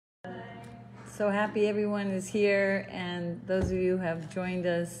so happy everyone is here, and those of you who have joined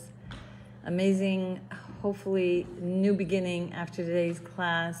us, amazing, hopefully new beginning after today's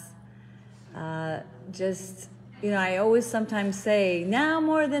class. I always sometimes say, now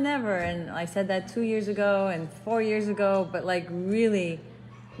more than ever, and I said that 2 years ago and 4 years ago, but like really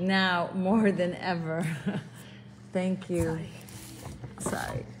now more than ever. Thank you.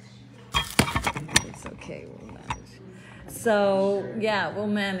 Sorry. It's okay, we'll manage. So yeah, we'll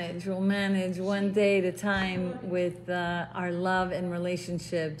manage one day at a time with our love and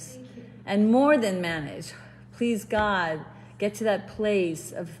relationships, and more than manage. Please God, get to that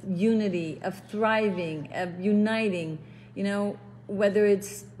place of unity, of thriving, of uniting, whether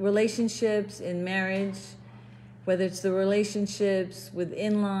it's relationships in marriage, whether it's the relationships with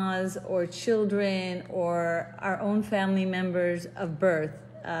in-laws or children or our own family members of birth.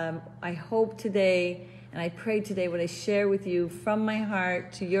 I hope today, and I pray today, what I share with you from my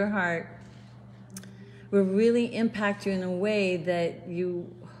heart to your heart will really impact you in a way that you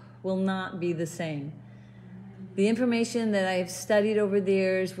will not be the same. The information that I've studied over the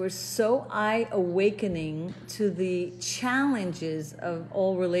years were so eye-awakening to the challenges of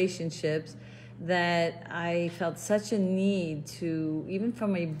all relationships that I felt such a need to, even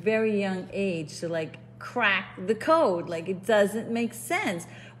from a very young age, to crack the code. It doesn't make sense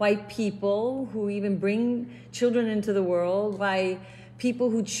why people who even bring children into the world, why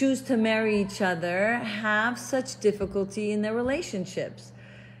people who choose to marry each other have such difficulty in their relationships.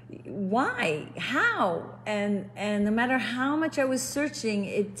 Why? How? And no matter how much I was searching,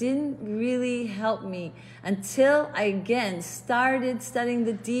 it didn't really help me until I again started studying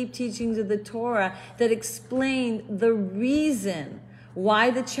the deep teachings of the Torah that explained the reason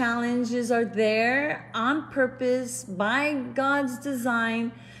why the challenges are there on purpose by God's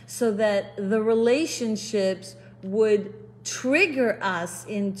design, so that the relationships would trigger us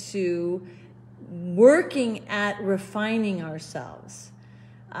into working at refining ourselves.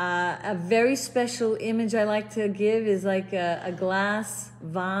 A very special image I like to give is like a glass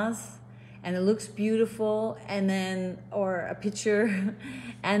vase, and it looks beautiful, and then, or a pitcher,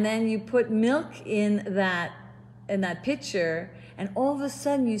 and then you put milk in that pitcher, and all of a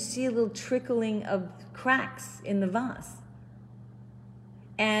sudden you see a little trickling of cracks in the vase.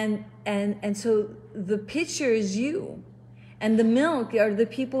 And so the pitcher is you, and the milk are the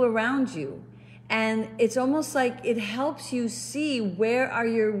people around you. And it's almost like it helps you see, where are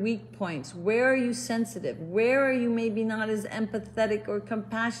your weak points? Where are you sensitive? Where are you maybe not as empathetic or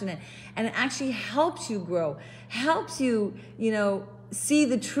compassionate? And it actually helps you grow, helps you, see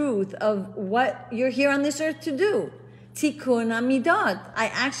the truth of what you're here on this earth to do. Tikkun Amidot. I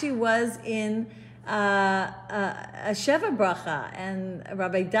actually was in a Sheva Bracha, and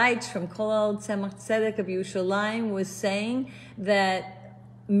Rabbi Deitch from Kol Tzemach Tzedek of Yerushalayim was saying that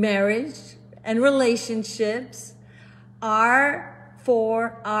marriage and relationships are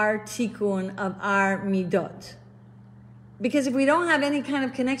for our tikkun of our midot. Because if we don't have any kind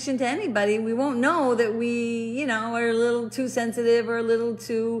of connection to anybody, we won't know that we, are a little too sensitive, or a little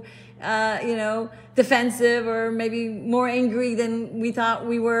too, defensive, or maybe more angry than we thought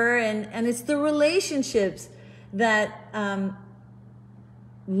we were. And it's the relationships that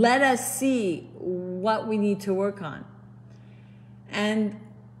let us see what we need to work on. And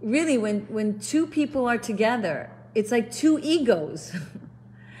really, when two people are together, it's like two egos.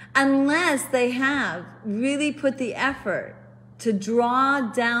 Unless they have really put the effort to draw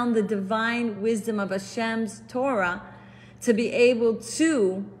down the divine wisdom of Hashem's Torah to be able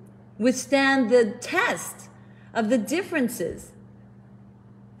to withstand the test of the differences.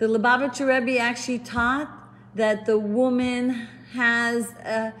 The Lubavitcher Rebbe actually taught that the woman has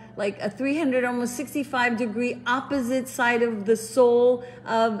a 300, almost 65-degree opposite side of the soul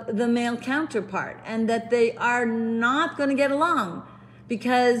of the male counterpart, and that they are not going to get along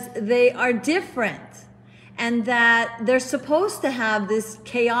because they are different, and that they're supposed to have this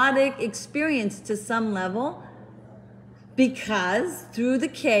chaotic experience to some level, because through the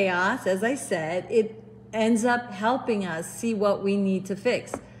chaos, as I said, it ends up helping us see what we need to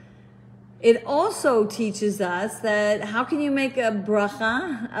fix. It also teaches us that how can you make a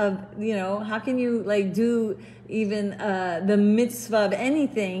bracha of, how can you do even the mitzvah of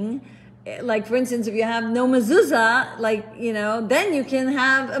anything? Like, for instance, if you have no mezuzah, then you can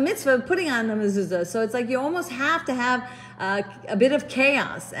have a mitzvah of putting on the mezuzah. So it's like you almost have to have a bit of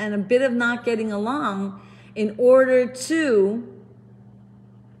chaos and a bit of not getting along in order to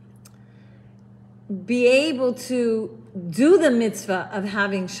be able to do the mitzvah of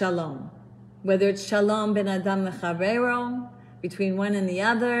having shalom. Whether it's shalom ben adam lechavero, between one and the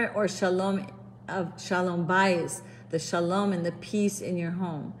other, or shalom of shalom bayis, the shalom and the peace in your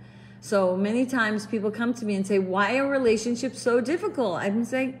home. So many times people come to me and say, why are relationships so difficult? I'm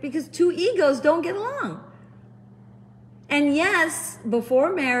saying, because two egos don't get along. And yes,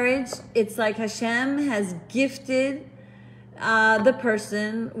 before marriage, it's like Hashem has gifted the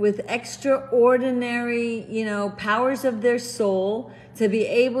person with extraordinary, powers of their soul to be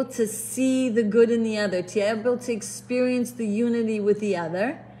able to see the good in the other, to be able to experience the unity with the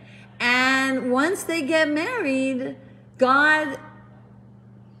other. And once they get married, God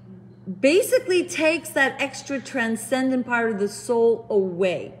basically takes that extra transcendent part of the soul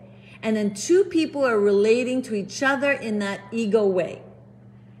away. And then two people are relating to each other in that ego way.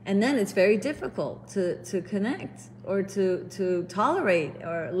 And then it's very difficult to connect or to tolerate,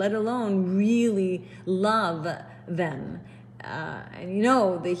 or let alone really love them. And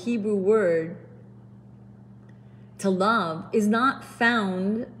the Hebrew word to love is not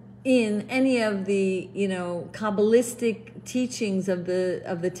found in any of the Kabbalistic teachings of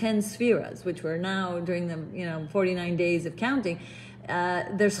the 10 spheres, which we're now during the 49 days of counting.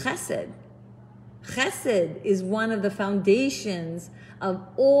 There's chesed. Chesed is one of the foundations of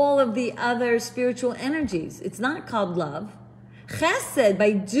all of the other spiritual energies. It's not called love. Chesed,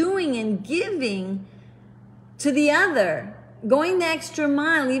 by doing and giving to the other, going the extra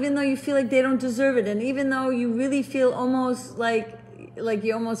mile, even though you feel like they don't deserve it, and even though you really feel almost like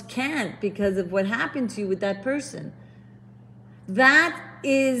you almost can't because of what happened to you with that person. That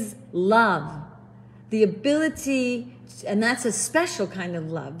is love. The ability, and that's a special kind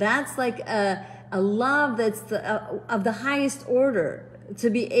of love. That's like a love that's of the highest order. To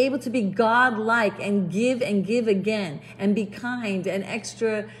be able to be God-like and give again, and be kind and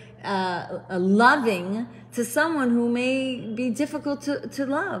extra loving to someone who may be difficult to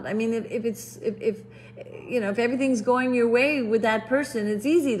love. I mean, if everything's going your way with that person, it's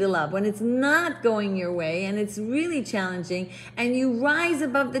easy to love. When it's not going your way and it's really challenging, and you rise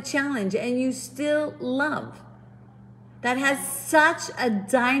above the challenge and you still love, that has such a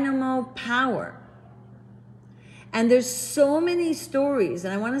dynamo power. And there's so many stories,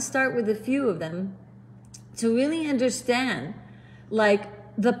 and I want to start with a few of them to really understand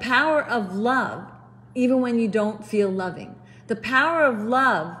the power of love, even when you don't feel loving. The power of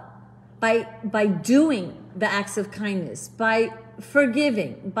love by doing the acts of kindness, by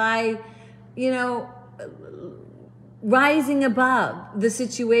forgiving, by, rising above the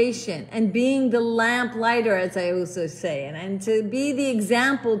situation and being the lamp lighter, as I also say, and to be the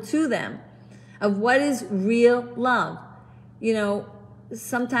example to them of what is real love.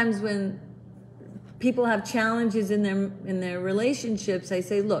 Sometimes when people have challenges in their relationships, I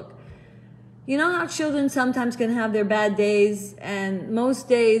say, look, you know how children sometimes can have their bad days, and most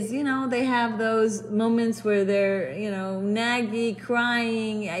days, they have those moments where they're, naggy,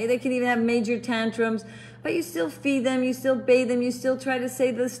 crying, they can even have major tantrums, but you still feed them, you still bathe them, you still try to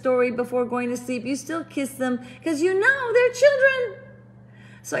say the story before going to sleep, you still kiss them, because they're children.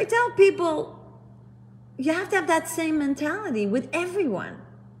 So I tell people, you have to have that same mentality with everyone.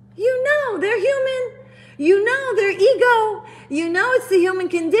 They're human. Their ego. It's the human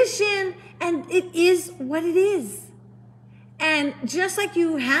condition. And it is what it is. And just like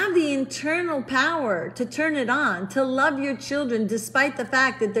you have the internal power to turn it on, to love your children despite the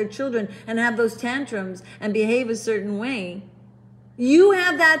fact that they're children and have those tantrums and behave a certain way, you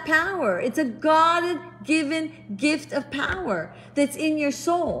have that power. It's a God-given gift of power that's in your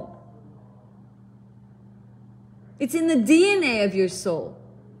soul. It's in the DNA of your soul.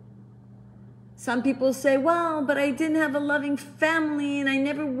 Some people say, well, but I didn't have a loving family, and I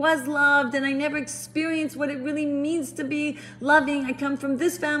never was loved, and I never experienced what it really means to be loving. I come from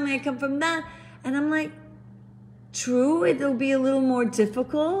this family, I come from that. And I'm like, true, it'll be a little more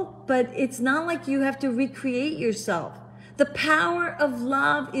difficult, but it's not like you have to recreate yourself. The power of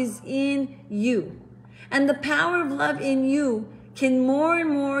love is in you. And the power of love in you can more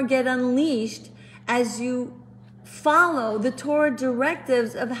and more get unleashed as you follow the Torah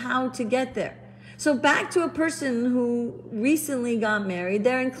directives of how to get there. So back to a person who recently got married,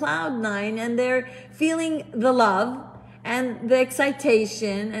 they're in cloud nine and they're feeling the love and the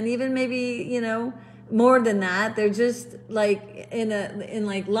excitation, and even maybe, more than that, they're just like in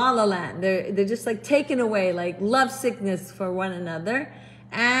like la la land. They're just like taken away, like love sickness for one another.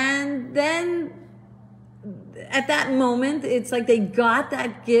 And then at that moment, it's like they got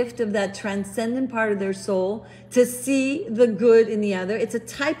that gift of that transcendent part of their soul to see the good in the other. It's a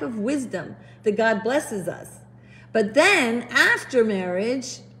type of wisdom that God blesses us. But then after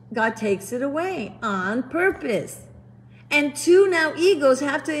marriage, God takes it away on purpose. And two now egos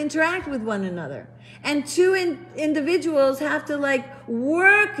have to interact with one another. And two individuals have to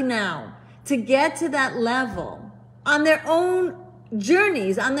work now to get to that level on their own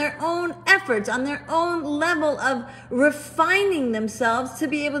journeys, on their own efforts, on their own level of refining themselves to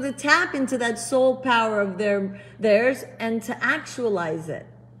be able to tap into that soul power of theirs and to actualize it.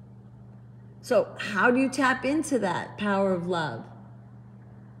 So how do you tap into that power of love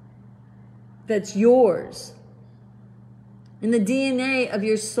that's yours, in the DNA of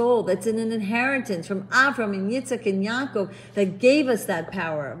your soul, that's in an inheritance from Avram and Yitzhak and Yaakov that gave us that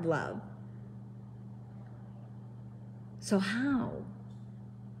power of love? So how?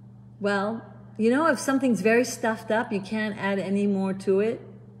 Well, if something's very stuffed up, you can't add any more to it.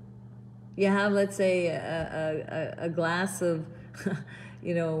 You have, let's say, a glass of,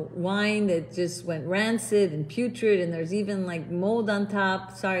 wine that just went rancid and putrid, and there's even like mold on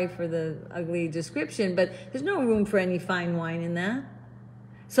top. Sorry for the ugly description, but there's no room for any fine wine in that.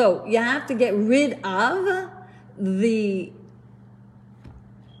 So you have to get rid of the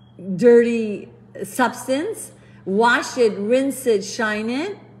dirty substance, wash it, rinse it, shine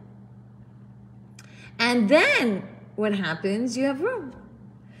it. And then what happens? You have room.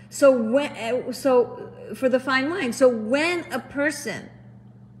 So for the fine wine. So when a person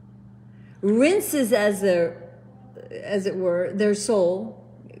rinses, as it were, their soul,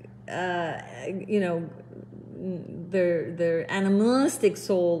 their animalistic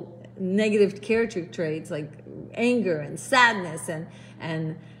soul, negative character traits like anger and sadness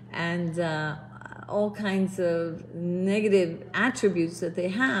and all kinds of negative attributes that they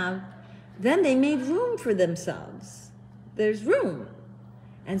have, then they made room for themselves. There's room.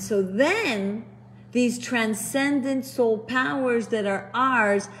 And so then these transcendent soul powers that are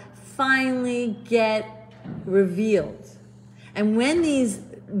ours finally get revealed. And when these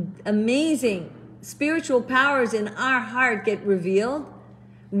amazing spiritual powers in our heart get revealed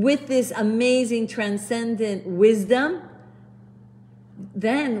with this amazing transcendent wisdom,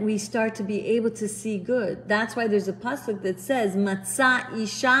 then we start to be able to see good. That's why there's a pasuk that says, Matzah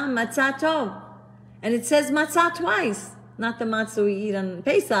Isha Matzah Tov. And it says matzah twice. Not the matzah we eat on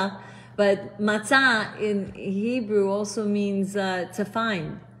Pesach, but matzah in Hebrew also means to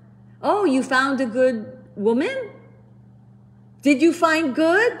find. Oh, you found a good woman? Did you find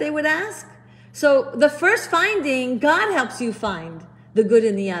good? They would ask. So the first finding, God helps you find the good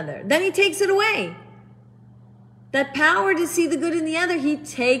in the other. Then he takes it away. That power to see the good in the other, he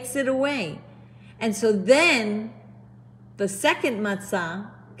takes it away. And so then the second matzah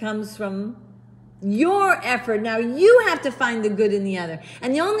comes from your effort. Now you have to find the good in the other.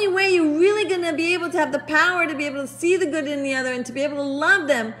 And the only way you're really going to be able to have the power to be able to see the good in the other and to be able to love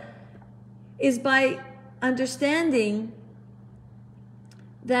them is by understanding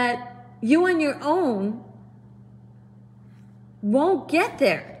that you on your own won't get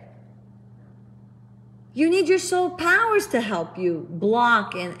there. You need your soul powers to help you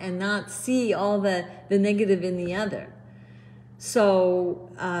block and not see all the negative in the other. So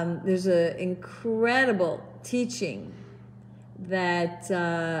there's an incredible teaching that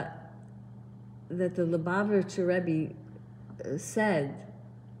the Lubavitcher Rebbe said.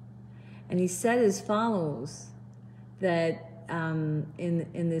 And he said as follows, that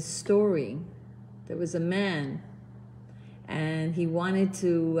in this story, there was a man, and he wanted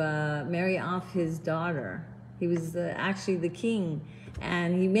to marry off his daughter. He was actually the king.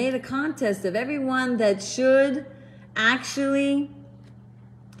 And he made a contest of everyone that should actually,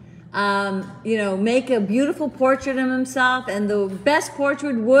 make a beautiful portrait of himself. And the best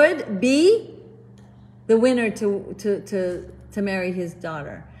portrait would be the winner to marry his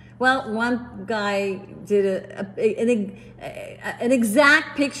daughter. Well, one guy did an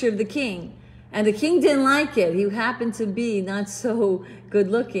exact picture of the king. And the king didn't like it. He happened to be not so good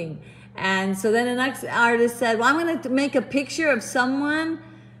looking. And so then the next artist said, well, I'm going to make a picture of someone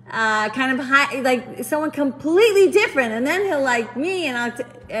kind of high, like someone completely different. And then he'll like me. And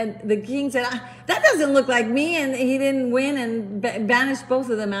the king said, that doesn't look like me. And he didn't win and banished both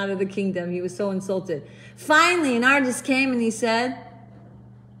of them out of the kingdom. He was so insulted. Finally, an artist came and he said,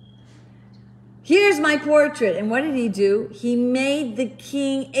 here's my portrait. And what did he do? He made the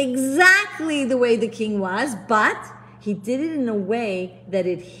king exactly the way the king was, but he did it in a way that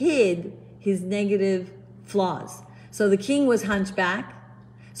it hid his negative flaws. So the king was hunchback.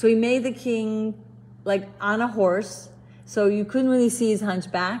 So he made the king like on a horse. So you couldn't really see his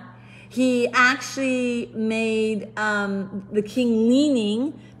hunchback. He actually made the king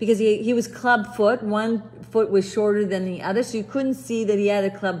leaning because he was club foot. One foot was shorter than the other, so you couldn't see that he had a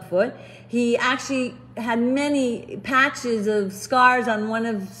club foot. He actually had many patches of scars on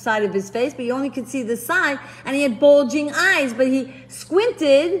one side of his face, but you only could see the side, and he had bulging eyes, but he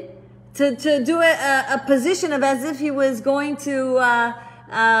squinted to do a position of as if he was going to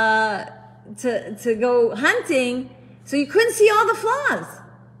go hunting, So you couldn't see all the flaws.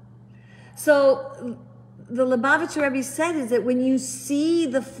 So the Lubavitcher Rebbe said is that when you see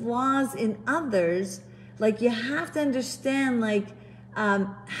the flaws in others, like you have to understand like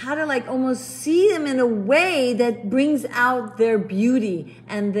how to like almost see them in a way that brings out their beauty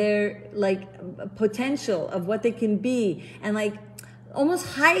and their like potential of what they can be, and like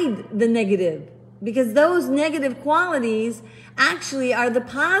almost hide the negative, because those negative qualities actually are the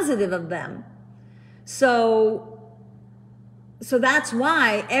positive of them. So that's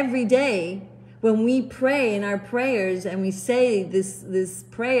why every day when we pray in our prayers and we say this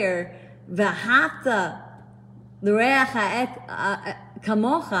prayer, V'ahavta l'reacha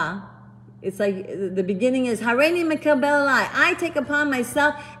kamocha, it's like the beginning is Hareini mekabel alai. I take upon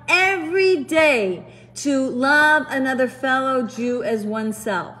myself every day to love another fellow Jew as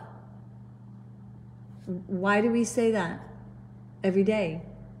oneself. Why do we say that every day?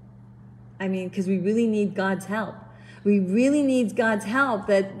 I mean, because we really need God's help. We really need God's help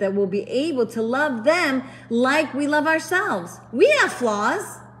that we'll be able to love them like we love ourselves. We have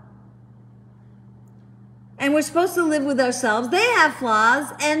flaws. And we're supposed to live with ourselves. They have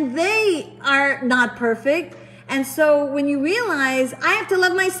flaws and they are not perfect. And so when you realize I have to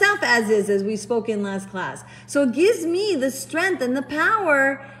love myself as is, as we spoke in last class. So it gives me the strength and the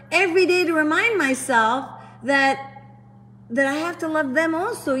power every day to remind myself that I have to love them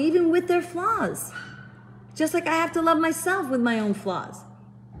also, even with their flaws. Just like I have to love myself with my own flaws.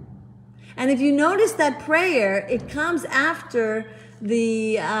 And if you notice that prayer, it comes after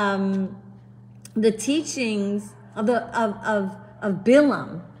the teachings of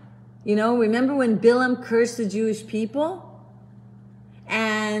Bilam. You know, remember when Bilam cursed the Jewish people?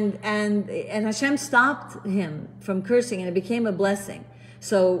 And Hashem stopped him from cursing, and it became a blessing.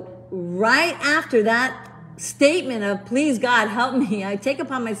 So right after that statement of, please God, help me, I take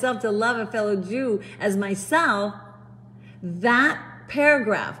upon myself to love a fellow Jew as myself, that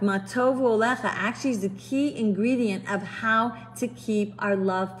paragraph, Matovu Olecha, actually is the key ingredient of how to keep our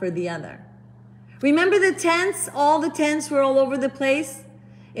love for the other. Remember the tents? All the tents were all over the place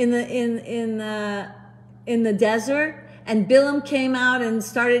in the desert, and Bilam came out and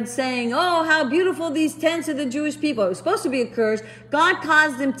started saying, oh, how beautiful these tents of the Jewish people. It was supposed to be a curse. God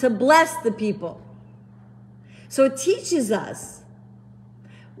caused him to bless the people. So it teaches us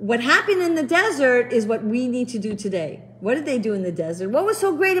what happened in the desert is what we need to do today. What did they do in the desert? What was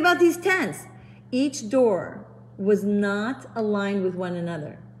so great about these tents? Each door was not aligned with one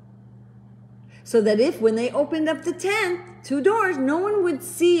another. So that if, when they opened up the tent, 2 doors, no one would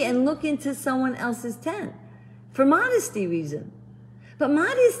see and look into someone else's tent. For modesty reason. But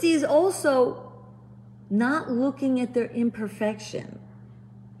modesty is also not looking at their imperfection.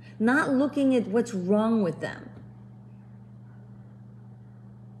 Not looking at what's wrong with them.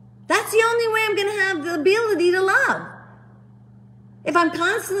 That's the only way I'm going to have the ability to love. If I'm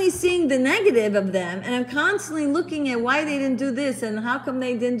constantly seeing the negative of them, and I'm constantly looking at why they didn't do this and how come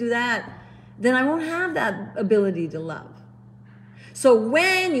they didn't do that, then I won't have that ability to love. So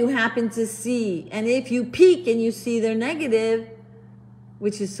when you happen to see, and if you peek and you see their negative,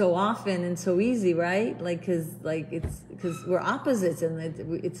 which is so often and so easy, right? Because we're opposites, and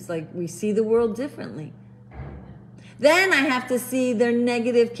it's like we see the world differently. Then I have to see their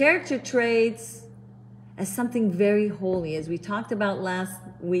negative character traits as something very holy, as we talked about last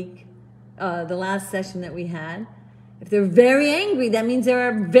week, the last session that we had. If they're very angry, that means they're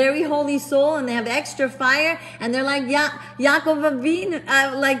a very holy soul and they have extra fire, and they're like Yaakov Avinu,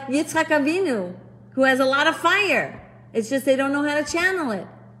 like Yitzchak Avinu, who has a lot of fire. It's just they don't know how to channel it.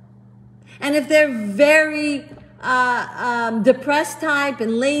 And if they're very depressed type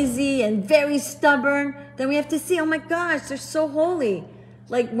and lazy and very stubborn, then we have to see, oh my gosh, they're so holy.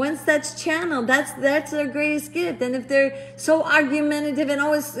 Like once that's channeled, that's their greatest gift. And if they're so argumentative and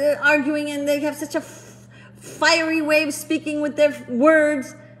always arguing, and they have such a fiery way of speaking with their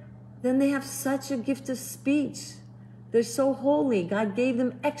words, then they have such a gift of speech. They're so holy. God gave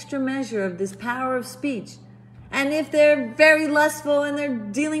them extra measure of this power of speech. And if they're very lustful and they're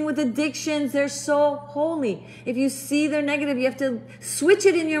dealing with addictions, they're so holy. If you see their negative, you have to switch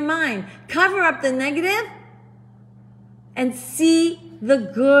it in your mind. Cover up the negative and see the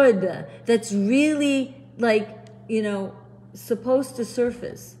good that's really, like, you know, supposed to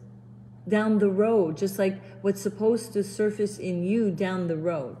surface down the road, just like what's supposed to surface in you down the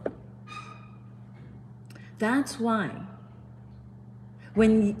road. That's why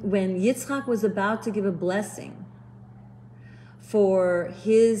when Yitzchak was about to give a blessing for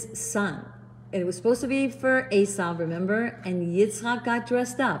his son, and it was supposed to be for Esau, remember? And Yitzchak got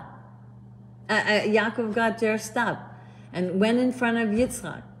dressed up. Yaakov got dressed up and went in front of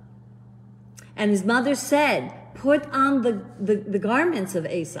Yitzchak. And his mother said, put on the garments of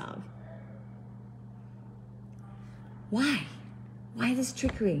Esav. Why? Why this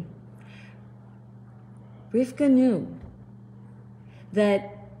trickery? Rivka knew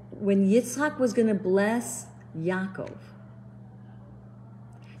that when Yitzhak was going to bless Yaakov,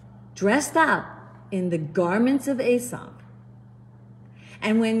 dressed up in the garments of Esav,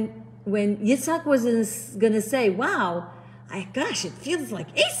 and when Yitzhak was going to say, wow, gosh, it feels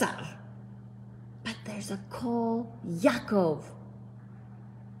like Esav, but there's a call Yaakov,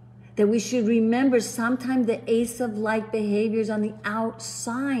 that we should remember sometimes the Esav-like behaviors on the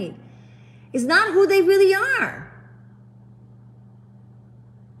outside is not who they really are.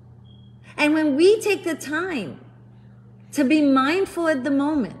 And when we take the time to be mindful at the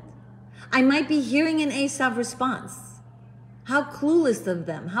moment, I might be hearing an Esav response. How clueless of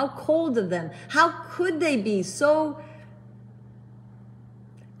them, how cold of them, how could they be so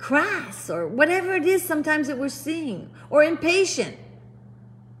crass, or whatever it is sometimes that we're seeing, or impatient.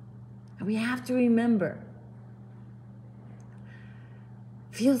 And we have to remember,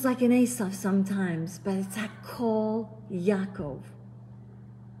 feels like an Esav sometimes, but it's a kol Yaakov.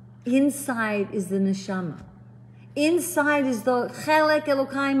 Inside is the neshama. Inside is the chelek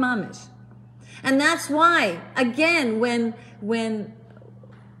Elokai mamish. And that's why, again, when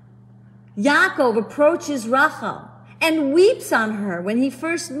Yaakov approaches Rachel and weeps on her when he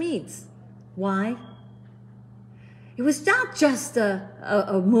first meets, why? It was not just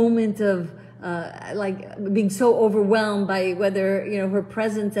a moment of like being so overwhelmed by whether, her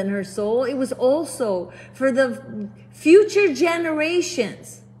presence and her soul. It was also for the future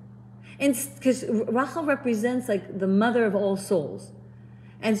generations. And because Rachel represents like the mother of all souls.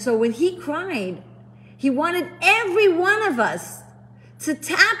 And so when he cried, he wanted every one of us to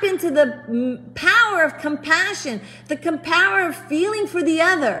tap into the power of compassion, the power of feeling for the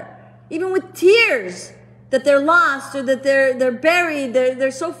other, even with tears that they're lost or that they're buried,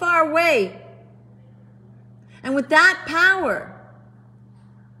 they're so far away. And with that power,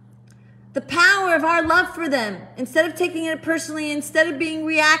 the power of our love for them, instead of taking it personally, instead of being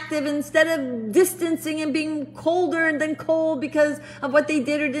reactive, instead of distancing and being colder than cold because of what they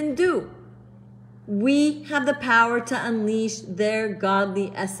did or didn't do, we have the power to unleash their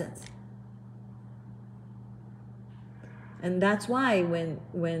godly essence. And that's why when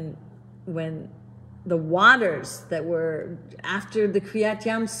the waters that were after the Kriyat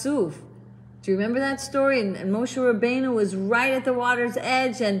Yam Suf, do you remember that story? And Moshe Rabbeinu was right at the water's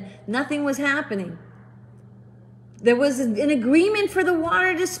edge and nothing was happening. There was an agreement for the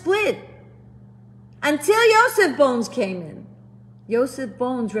water to split until Yosef Bones came in. Yosef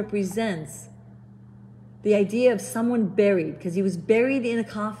Bones represents the idea of someone buried, because he was buried in a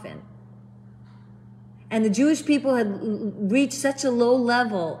coffin. And the Jewish people had reached such a low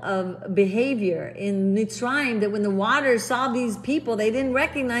level of behavior in Mitzrayim that when the waters saw these people, they didn't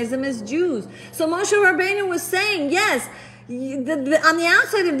recognize them as Jews. So Moshe Rabbeinu was saying, yes, on the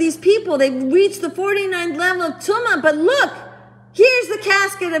outside of these people, they've reached the 49th level of Tumah, but look, here's the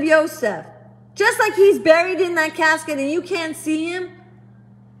casket of Yosef. Just like he's buried in that casket and you can't see him,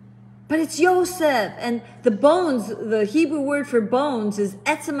 but it's Yosef. And the bones, the Hebrew word for bones is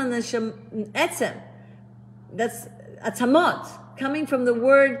etzem and etzem. That's atamot, coming from the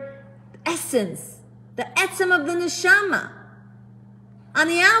word essence, the etzem of the neshama. On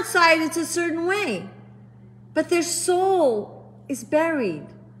the outside, it's a certain way, but their soul is buried.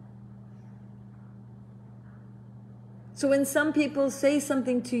 So when some people say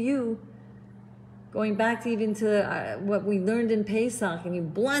something to you, going back to even to what we learned in Pesach, and you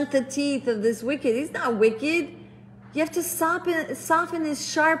blunt the teeth of this wicked, he's not wicked. You have to soften his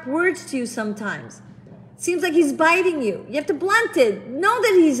sharp words to you sometimes. Seems like he's biting you. You have to blunt it. Know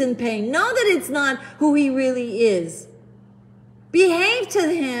that he's in pain. Know that it's not who he really is. Behave to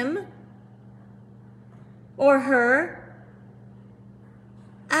him or her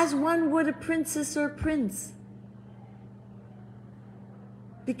as one would a princess or prince.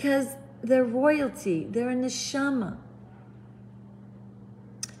 Because they're royalty. They're a neshama.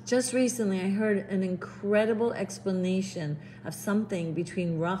 Just recently, I heard an incredible explanation of something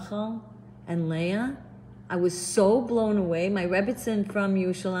between Rachel and Leah. I was so blown away. My Rebbitzin from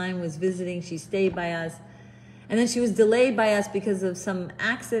Yerushalayim was visiting. She stayed by us. And then she was delayed by us because of some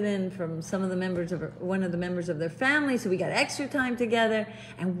accident from some of the members of one of the members of their family. So we got extra time together.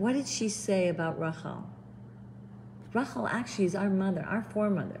 And what did she say about Rachel? Rachel actually is our mother, our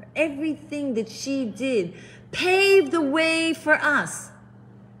foremother. Everything that she did paved the way for us.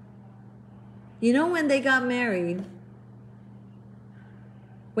 You know, when they got married,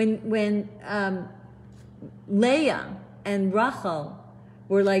 when Leah and Rachel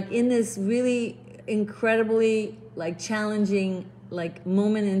were like in this really incredibly like challenging like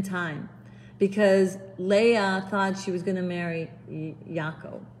moment in time, because Leah thought she was going to marry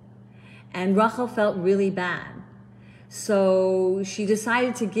Yaakov, and Rachel felt really bad. So she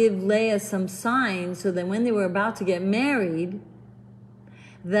decided to give Leah some signs so that when they were about to get married,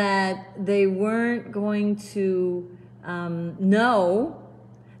 that they weren't going to know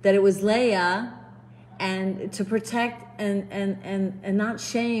that it was Leah, and to protect and not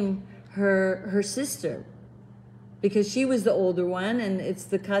shame her sister, because she was the older one, and it's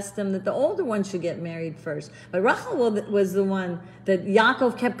the custom that the older one should get married first. But Rachel was the one that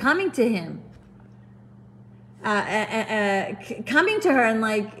Yaakov kept coming to him, coming to her and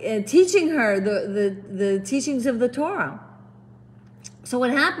like teaching her the teachings of the Torah. So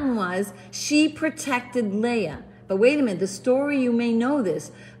what happened was she protected Leah. But wait a minute, the story, you may know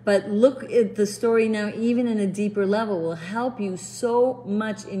this, but look at the story now, even in a deeper level, will help you so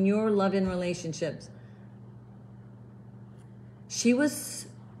much in your love and relationships. She was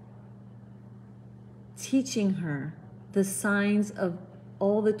teaching her the signs of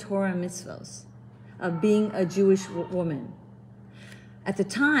all the Torah mitzvos, of being a Jewish woman. At the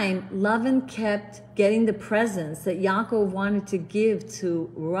time, Lavan kept getting the presents that Yaakov wanted to give to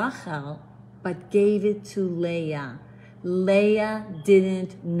Rachel, but gave it to Leah. Leah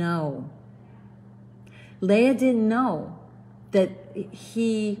didn't know. Leah didn't know that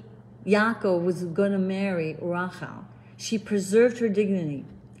Yaakov, was going to marry Rachel. She preserved her dignity.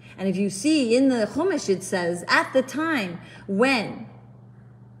 And if you see in the Chumash, it says, at the time when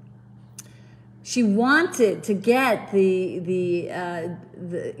she wanted to get the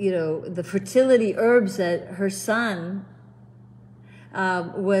fertility herbs that her son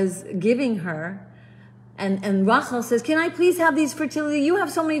was giving her, and Rachel says, "Can I please have these fertility? You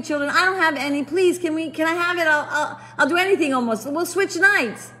have so many children. I don't have any. Please, can I have it? I'll do anything almost. We'll switch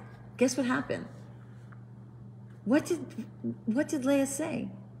nights." Guess what happened? What did Leah say?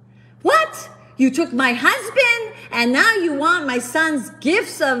 What? You took my husband, and now you want my son's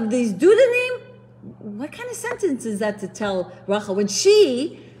gifts of these dudanim? What kind of sentence is that to tell Rachel when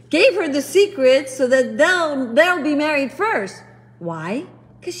she gave her the secret so that they'll be married first? Why?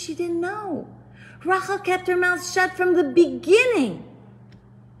 Because she didn't know. Rachel kept her mouth shut from the beginning.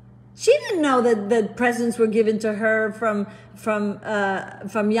 She didn't know that the presents were given to her from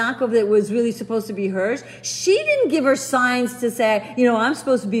Yaakov that was really supposed to be hers. She didn't give her signs to say, I'm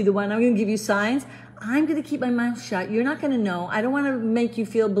supposed to be the one. I'm going to give you signs. I'm going to keep my mouth shut. You're not going to know. I don't want to make you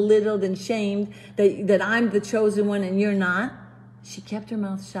feel belittled and shamed that I'm the chosen one and you're not. She kept her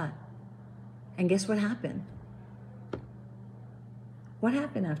mouth shut. And guess what happened? What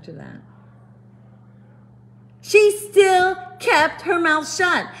happened after that? She still kept her mouth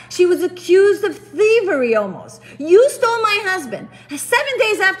shut. She was accused of thievery almost. You stole my husband 7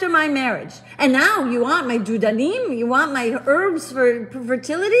 days after my marriage. And now you want my dudanim? You want my herbs for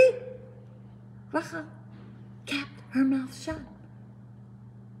fertility? Rachel kept her mouth shut.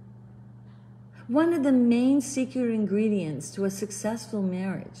 One of the main secret ingredients to a successful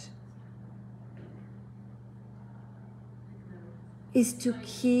marriage is to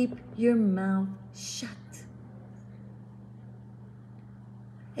keep your mouth shut.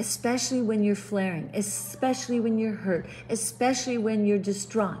 Especially when you're flaring, especially when you're hurt, especially when you're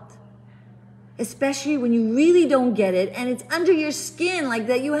distraught, especially when you really don't get it and it's under your skin like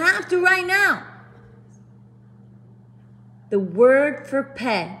that you have to right now. The word for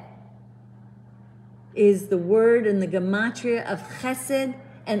peh is the word in the gematria of chesed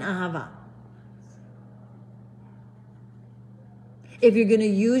and ahava. If you're going to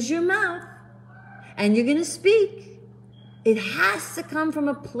use your mouth and you're going to speak, it has to come from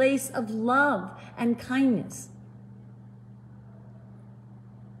a place of love and kindness.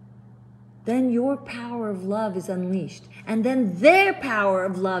 Then your power of love is unleashed. And then their power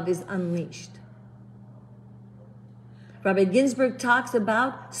of love is unleashed. Rabbi Ginsburg talks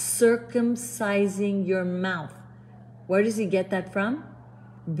about circumcising your mouth. Where does he get that from?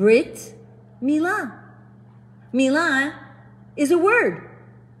 Brit Milah. Milah is a word.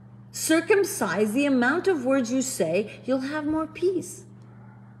 Circumcise the amount of words you say, you'll have more peace.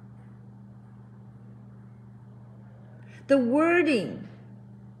 The wording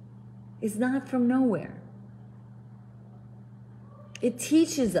is not from nowhere. It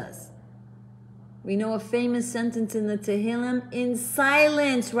teaches us. We know a famous sentence in the Tehillim, in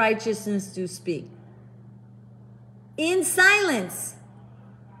silence righteousness do speak. In silence.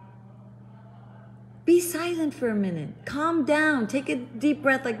 Be silent for a minute. Calm down. Take a deep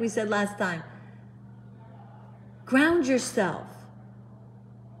breath like we said last time. Ground yourself.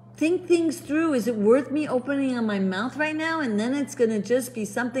 Think things through. Is it worth me opening up my mouth right now? And then it's going to just be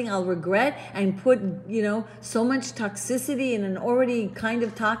something I'll regret and put, so much toxicity in an already kind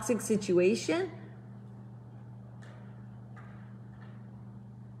of toxic situation?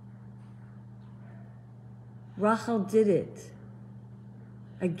 Rachel did it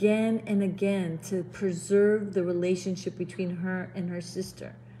again and again to preserve the relationship between her and her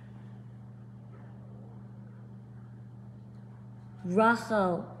sister.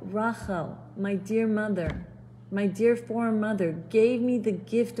 Rachel, my dear mother, my dear foreign mother, gave me the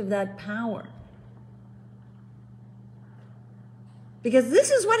gift of that power. Because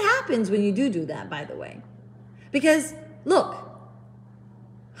this is what happens when you do that, by the way. Because, look,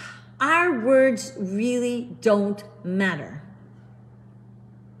 our words really don't matter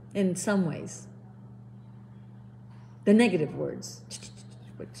in some ways. The negative words.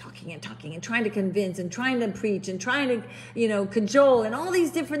 We're talking and trying to convince and trying to preach and trying to, cajole and all these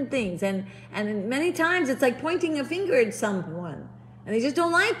different things. And many times it's like pointing a finger at someone and they just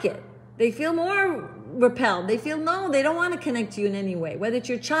don't like it. They feel more repelled. They feel, no, they don't want to connect to you in any way, whether it's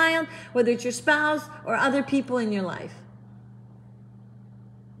your child, whether it's your spouse or other people in your life.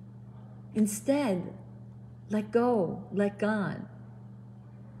 Instead, let go, let God.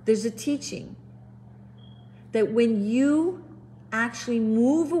 There's a teaching that when you actually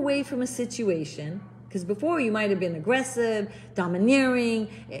move away from a situation, because before you might have been aggressive, domineering,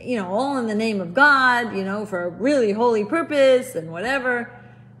 all in the name of God, for a really holy purpose and whatever,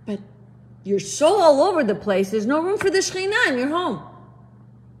 but you're so all over the place, there's no room for the Shekhinah in your home.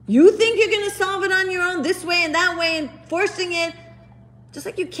 You think you're going to solve it on your own this way and that way and forcing it, just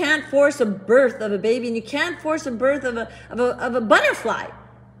like you can't force a birth of a baby and you can't force a birth of a butterfly.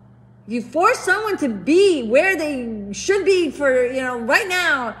 If you force someone to be where they should be for, right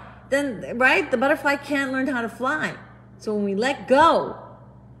now, then, right, the butterfly can't learn how to fly. So when we let go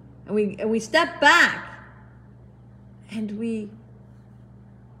and we step back and we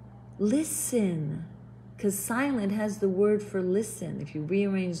listen, because silent has the word for listen if you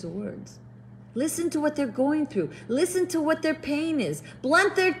rearrange the words. Listen to what they're going through. Listen to what their pain is.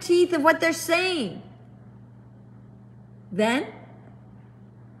 Blunt their teeth of what they're saying. Then,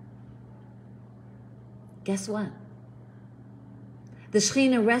 guess what? The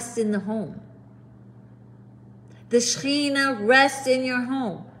Shekhinah rests in the home. The Shekhinah rests in your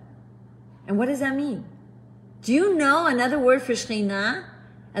home. And what does that mean? Do you know another word for Shekhinah,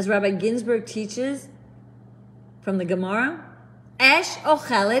 as Rabbi Ginsburg teaches from the Gemara? Esh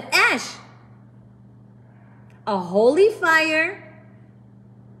ochelet esh. A holy fire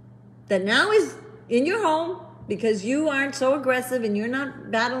that now is in your home, because you aren't so aggressive and you're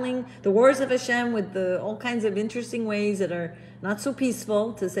not battling the wars of Hashem with all kinds of interesting ways that are not so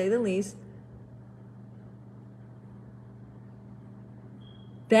peaceful, to say the least.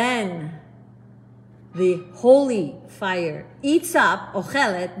 Then the holy fire eats up,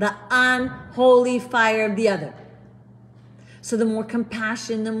 ochelet, the unholy fire of the other. So the more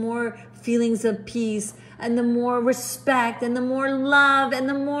compassion, the more feelings of peace, and the more respect, and the more love, and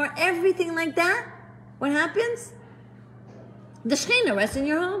the more everything like that, what happens? The Shekhinah rests in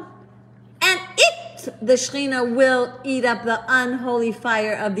your home. And the Shekhinah will eat up the unholy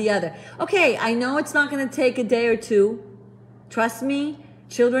fire of the other. Okay, I know it's not going to take a day or two. Trust me,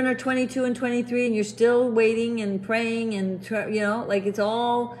 children are 22 and 23 and you're still waiting and praying and, like it's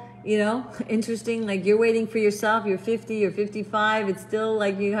all, interesting. Like you're waiting for yourself, you're 50, you're 55. It's still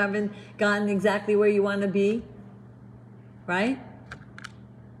like you haven't gotten exactly where you want to be. Right?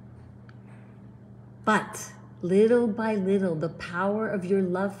 But little by little, the power of your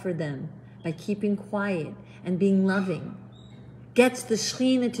love for them, by keeping quiet and being loving, gets the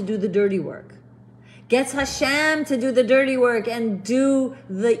Shekhinah to do the dirty work. Gets Hashem to do the dirty work and do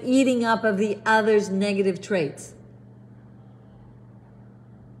the eating up of the other's negative traits.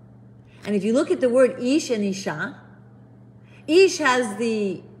 And if you look at the word Ish and Isha, Ish has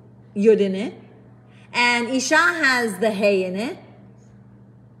the Yud in it, and Isha has the Hey in it.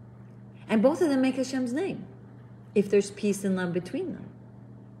 And both of them make Hashem's name, if there's peace and love between them.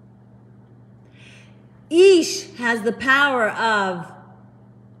 Ish has the power of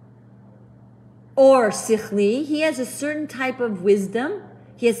Or Sichli. He has a certain type of wisdom.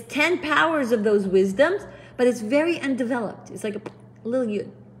 He has 10 powers of those wisdoms, but it's very undeveloped. It's like a little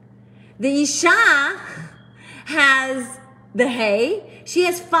Yud. The Isha has the Hey. She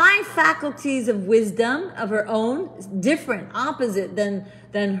has 5 faculties of wisdom of her own, different, opposite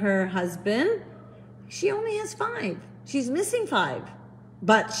than her husband. She only has 5. She's missing 5,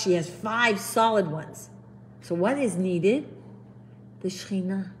 but she has 5 solid ones. So what is needed? The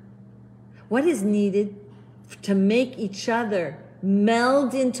Shekhinah. What is needed to make each other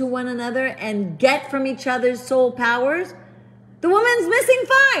meld into one another and get from each other's soul powers. The woman's missing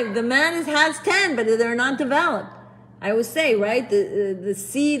 5. The man has 10, but they're not developed. I always say, right, the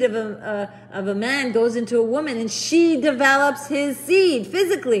seed of a man goes into a woman, and she develops his seed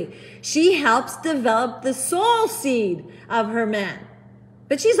physically. She helps develop the soul seed of her man.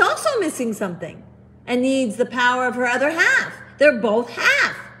 But she's also missing something and needs the power of her other half. They're both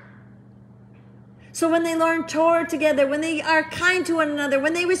half. So when they learn Torah together, when they are kind to one another,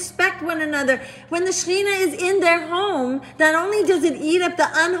 when they respect one another, when the Shekhinah is in their home, not only does it eat up the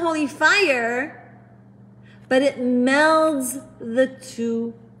unholy fire, but it melds the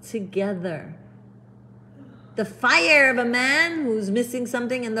two together. The fire of a man who's missing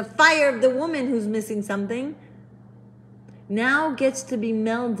something and the fire of the woman who's missing something now gets to be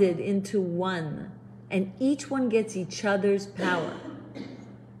melded into one. And each one gets each other's power.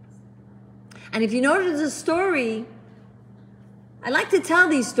 And if you notice the story, I like to tell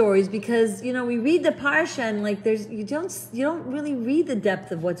these stories because, you know, we read the parsha and like you don't really read the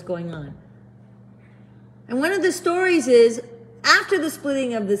depth of what's going on. And one of the stories is after the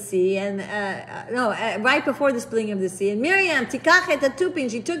splitting of the sea, and right before the splitting of the sea, and Miriam tikach et hatupin,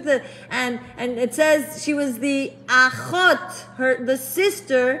 she took and it says she was the achot, the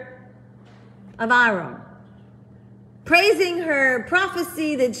sister of Aaron, praising her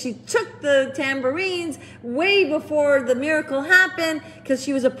prophecy that she took the tambourines way before the miracle happened because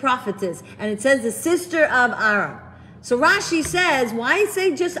she was a prophetess. And it says the sister of Aaron. So Rashi says, why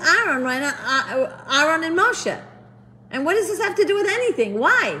say just Aaron, right? Aaron and Moshe. And what does this have to do with anything?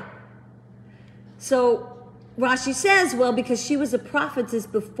 Why? So Rashi says, well, because she was a prophetess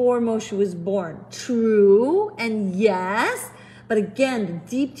before Moshe was born. True, and yes, but again, the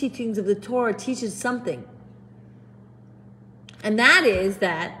deep teachings of the Torah teaches something. And that is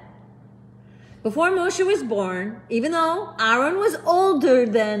that before Moshe was born, even though Aaron was older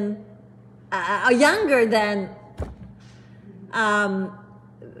than, younger than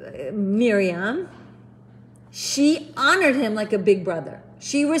Miriam, she honored him like a big brother.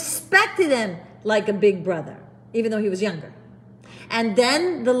 She respected him like a big brother, even though he was younger. And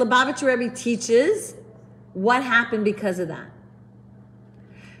then the Lubavitcher Rebbe teaches what happened because of that.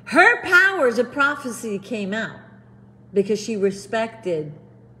 Her powers of prophecy came out because she respected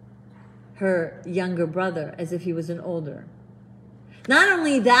her younger brother as if he was an older. Not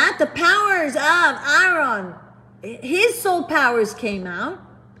only that, the powers of Aaron, his soul powers came out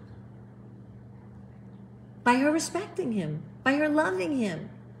by her respecting him, by her loving him.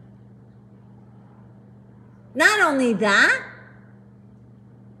 Not only that,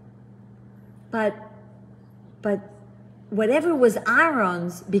 but whatever was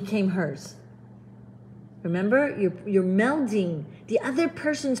Aaron's became hers. Remember, you're melding. The other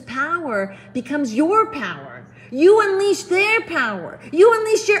person's power becomes your power. You unleash their power. You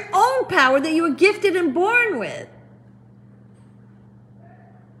unleash your own power that you were gifted and born with.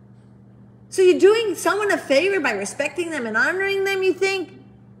 So you're doing someone a favor by respecting them and honoring them, you think?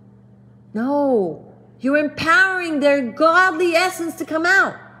 No. You're empowering their godly essence to come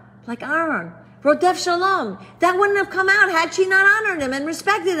out. Like Aaron. Rodef Shalom. That wouldn't have come out had she not honored him and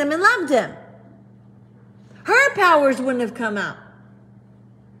respected him and loved him. Her powers wouldn't have come out.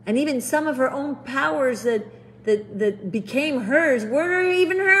 And even some of her own powers that became hers weren't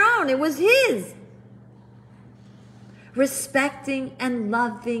even her own. It was his. Respecting and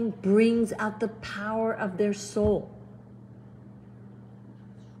loving brings out the power of their soul.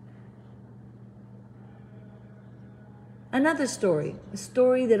 Another story, a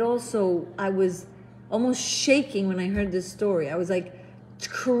story that also I was almost shaking when I heard this story. I was like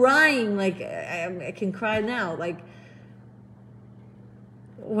crying, like I can cry now, like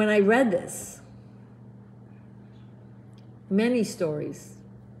when I read this. Many stories.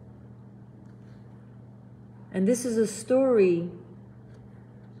 And this is a story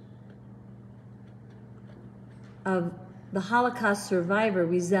of the Holocaust survivor,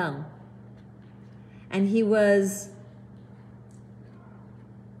 Rizel. And he was,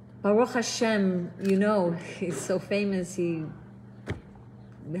 Baruch Hashem, you know, he's so famous. He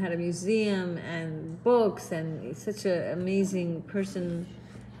had a museum and books, and he's such an amazing person,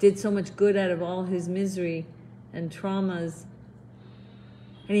 did so much good out of all his misery and traumas.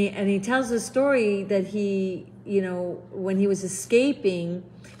 And he tells a story that he, you know, when he was escaping,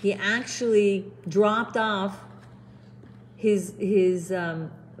 he actually dropped off his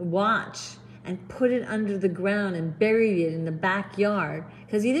watch and put it under the ground and buried it in the backyard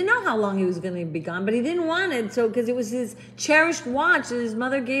because he didn't know how long he was going to be gone, but he didn't want it, so because it was his cherished watch that his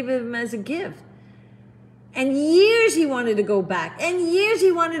mother gave him as a gift. And years he wanted to go back. And years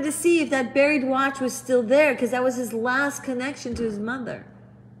he wanted to see if that buried watch was still there, because that was his last connection to his mother.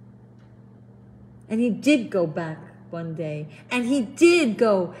 And he did go back one day. And he did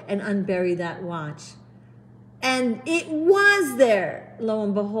go and unbury that watch. And it was there, lo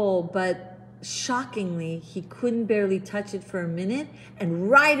and behold, but shockingly, he couldn't barely touch it for a minute, and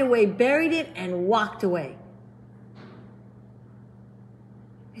right away buried it and walked away.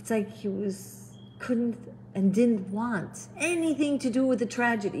 It's like he couldn't and didn't want anything to do with the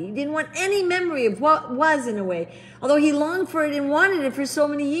tragedy. He didn't want any memory of what was, in a way, although he longed for it and wanted it for so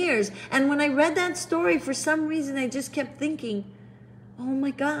many years. And when I read that story, for some reason, I just kept thinking, oh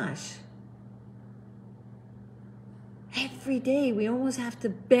my gosh, every day we almost have to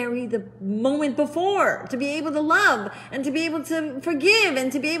bury the moment before to be able to love and to be able to forgive and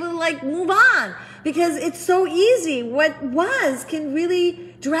to be able to like move on, because it's so easy. What was can really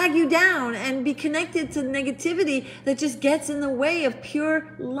drag you down and be connected to negativity that just gets in the way of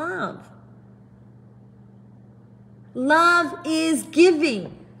pure love. Love is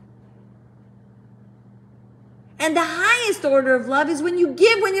giving. And the highest order of love is when you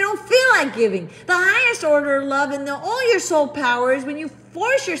give when you don't feel like giving. The highest order of love and all your soul power is when you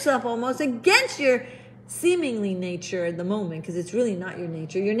force yourself almost against your seemingly nature at the moment, because it's really not your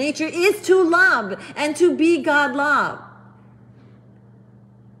nature. Your nature is to love and to be God love.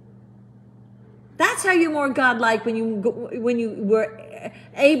 That's how you're more godlike, when you were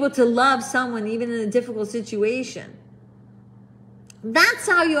able to love someone even in a difficult situation. That's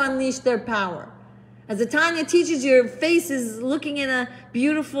how you unleash their power. As the Tanya teaches, your face is looking in a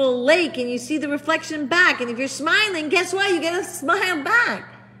beautiful lake and you see the reflection back. And if you're smiling, guess what? You get a smile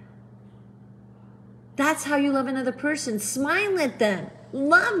back. That's how you love another person. Smile at them.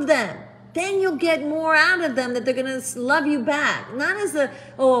 Love them. Then you'll get more out of them, that they're going to love you back. Not as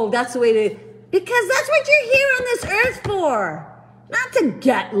that's the way to... Because that's what you're here on this earth for. Not to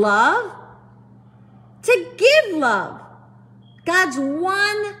get love. To give love. God's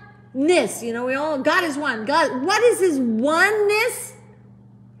oneness. God is one. God, what is his oneness?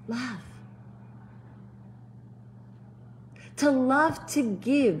 Love. To love, to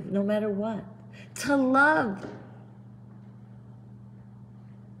give, no matter what. To love.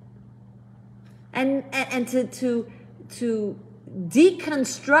 And to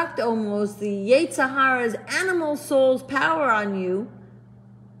deconstruct almost the Yetzer Hara's animal soul's power on you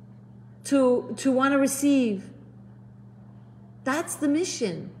to want to receive. That's the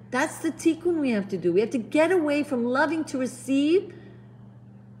mission. That's the tikkun we have to do. We have to get away from loving to receive.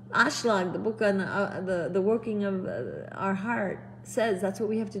 Ashlag, the book on the working of our heart, says that's what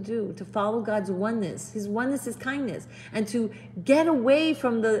we have to do, to follow God's oneness. His oneness is kindness. And to get away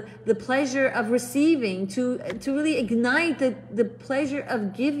from the pleasure of receiving, to really ignite the pleasure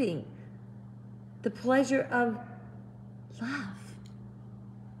of giving, the pleasure of love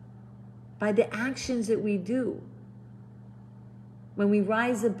by the actions that we do. When we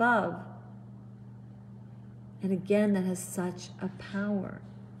rise above. And again, that has such a power.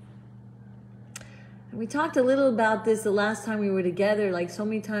 And we talked a little about this the last time we were together. Like so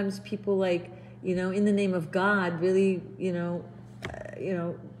many times people in the name of God, really,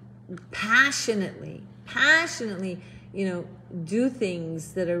 passionately, do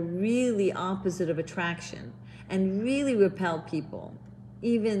things that are really opposite of attraction and really repel people.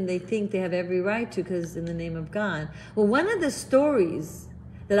 Even they think they have every right to, because in the name of God. Well, one of the stories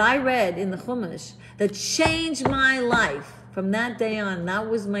that I read in the Chumash that changed my life from that day on, that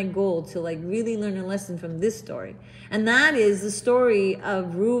was my goal, to really learn a lesson from this story. And that is the story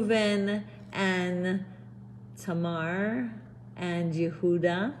of Reuven and Tamar and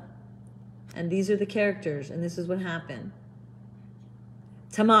Yehuda. And these are the characters, and this is what happened.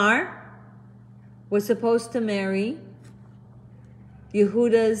 Tamar was supposed to marry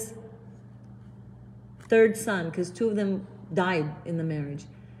Yehuda's third son, because two of them died in the marriage.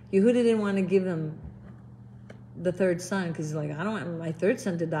 Yehuda didn't want to give him the third son, because he's like, I don't want my third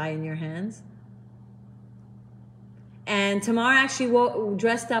son to die in your hands. And Tamar actually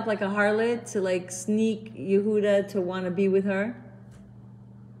dressed up like a harlot to sneak Yehuda to want to be with her.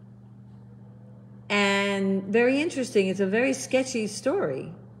 And very interesting. It's a very sketchy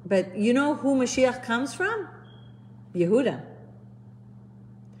story. But you know who Mashiach comes from? Yehuda.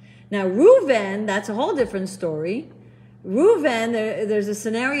 Now, Reuven, that's a whole different story. Reuven, there's a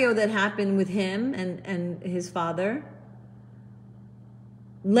scenario that happened with him and his father.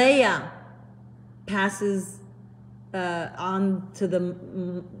 Leah passes on to the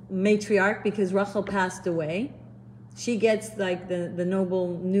matriarch because Rachel passed away. She gets the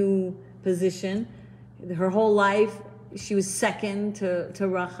noble new position. Her whole life, she was second to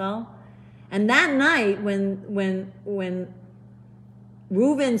Rachel. And that night, when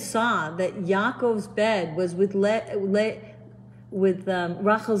Reuven saw that Yaakov's bed was with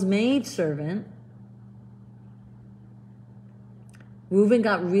Rachel's maidservant, Reuven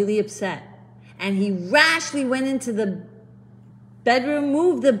got really upset. And he rashly went into the bedroom,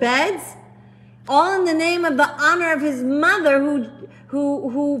 moved the beds, all in the name of the honor of his mother,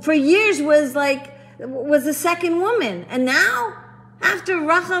 who for years was the second woman. And now, after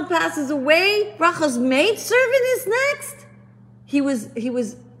Rachel passes away, Rachel's maidservant is next. He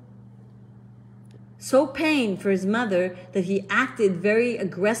was so pained for his mother that he acted very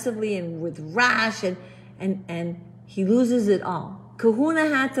aggressively and with rash, and he loses it all. Kahuna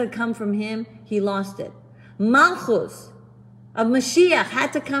had to come from him, he lost it. Malchus of Mashiach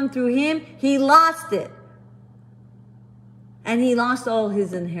had to come through him, he lost it. And he lost all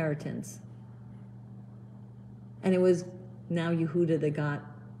his inheritance. And it was now Yehuda that got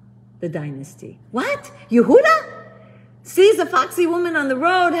the dynasty. What? Yehuda? Sees a foxy woman on the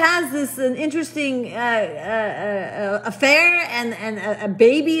road, has an interesting affair, and a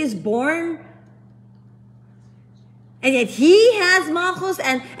baby is born. And yet he has Malchus,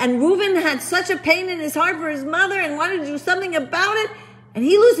 and Reuven had such a pain in his heart for his mother and wanted to do something about it, and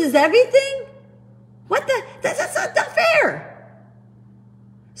he loses everything? What the? That's not fair.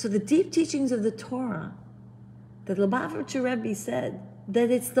 So the deep teachings of the Torah, that Lubavitcher Rebbe said,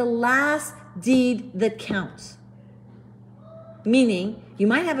 that it's the last deed that counts. Meaning, you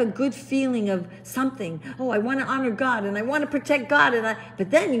might have a good feeling of something. Oh, I want to honor God and I want to protect God.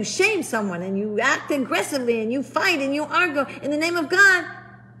 But then you shame someone and you act aggressively and you fight and you argue in the name of God.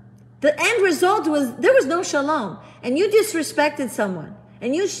 The end result was, there was no shalom. And you disrespected someone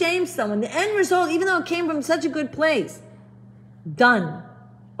and you shamed someone. The end result, even though it came from such a good place, done,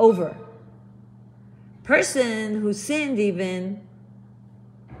 over. Person who sinned even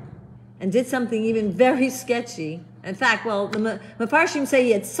and did something even very sketchy. In fact, the Mefarshim say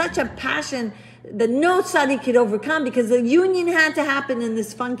he had such a passion that no tzaddik could overcome because the union had to happen in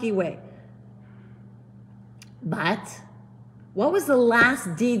this funky way. But what was the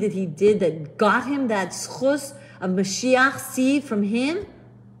last deed that he did that got him that schus of Mashiach seed from him?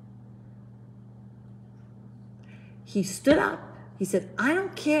 He stood up. He said, I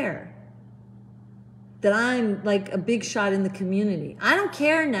don't care that I'm like a big shot in the community. I don't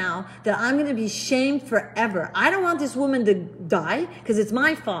care now that I'm going to be shamed forever. I don't want this woman to die because it's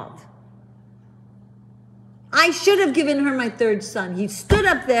my fault. I should have given her my third son. He stood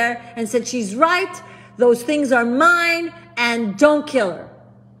up there and said, she's right. Those things are mine and don't kill her.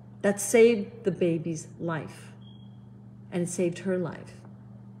 That saved the baby's life. And it saved her life.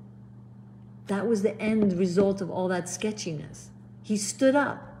 That was the end result of all that sketchiness. He stood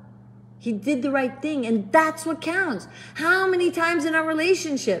up. He did the right thing, and that's what counts. How many times in our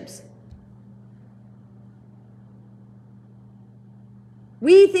relationships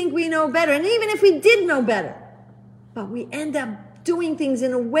we think we know better, and even if we did know better, but we end up doing things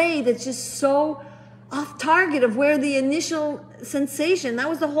in a way that's just so off target of where the initial sensation, that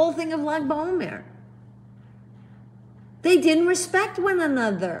was the whole thing of Lag BaOmer. They didn't respect one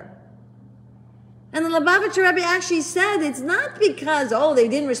another. And the Lubavitcher Rebbe actually said it's not because, they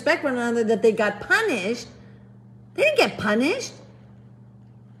didn't respect one another that they got punished. They didn't get punished.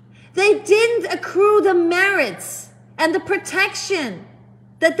 They didn't accrue the merits and the protection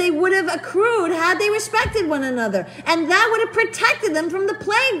that they would have accrued had they respected one another. And that would have protected them from the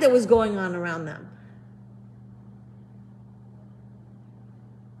plague that was going on around them.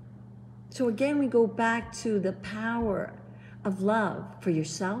 So again, we go back to the power of love for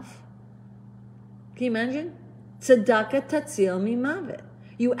yourself. Can you imagine? Tzedakah tatzil mimavet.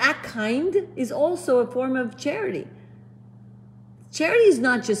 You act kind is also a form of charity. Charity is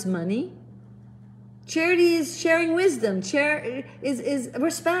not just money. Charity is sharing wisdom. Charity is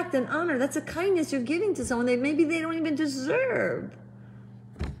respect and honor. That's a kindness you're giving to someone that maybe they don't even deserve.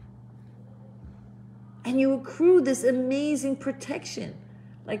 And you accrue this amazing protection,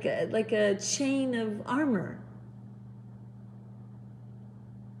 like a chain of armor.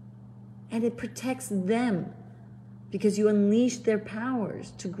 And it protects them because you unleash their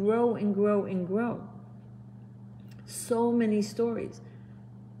powers to grow and grow and grow. So many stories.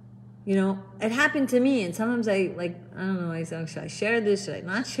 You know, it happened to me, and sometimes I don't know, I say, should I share this? Should I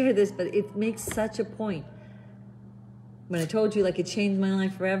not share this? But it makes such a point. When I told you, it changed my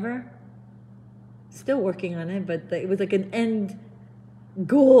life forever, still working on it, but it was like an end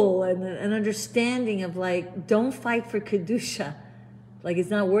goal and an understanding of don't fight for Kedusha.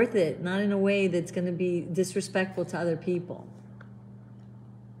 It's not worth it, not in a way that's going to be disrespectful to other people.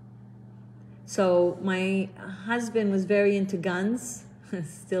 So my husband was very into guns,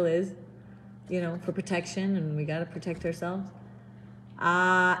 still is. for protection, and we got to protect ourselves.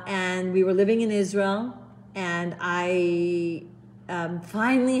 And we were living in Israel, and I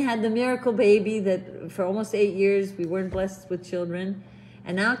finally had the miracle baby that for almost 8 years we weren't blessed with children.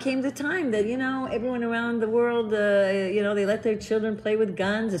 And now came the time that, everyone around the world, they let their children play with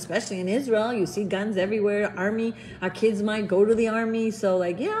guns, especially in Israel. You see guns everywhere. Army, our kids might go to the army. So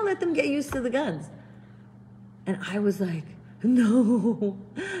let them get used to the guns. And I was like, no,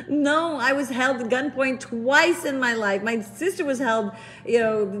 I was held at gunpoint twice in my life. My sister was held,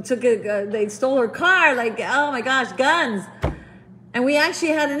 they stole her car. Oh my gosh, guns. And we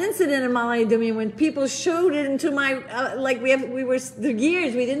actually had an incident in Ma'ale Adumim when people showed it into my, we were the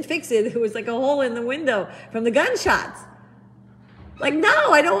years, we didn't fix it. It was like a hole in the window from the gunshots.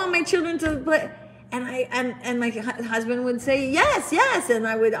 No, I don't want my children to play. And my husband would say, yes. And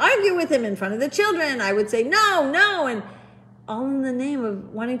I would argue with him in front of the children. I would say, no. And all in the name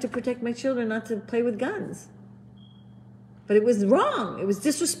of wanting to protect my children not to play with guns. But it was wrong. It was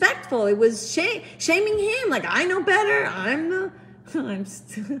disrespectful. It was shaming him. I know better.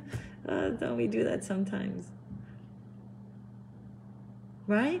 Don't we do that sometimes?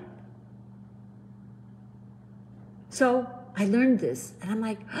 Right? So I learned this, and I'm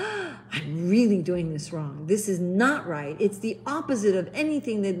like, I'm really doing this wrong. This is not right. It's the opposite of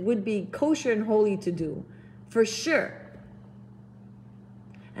anything that would be kosher and holy to do, for sure.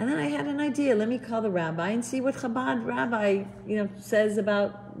 And then I had an idea. Let me call the rabbi and see what Chabad rabbi, says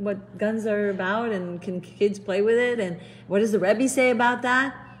about what guns are about, and can kids play with it, and what does the Rebbe say about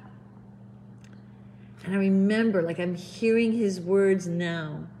that? And I remember, I'm hearing his words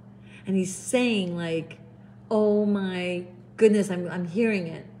now, and he's saying, oh my goodness, I'm hearing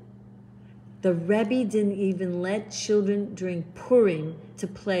it. The Rebbe didn't even let children during Purim to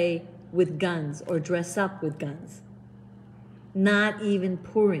play with guns or dress up with guns. Not even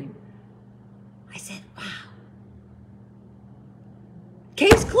Purim. I said, wow.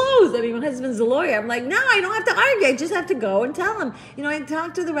 Case closed. My husband's a lawyer. I'm like, no, I don't have to argue. I just have to go and tell him. I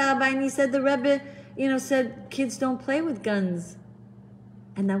talked to the rabbi, and he said the Rebbe, said kids don't play with guns.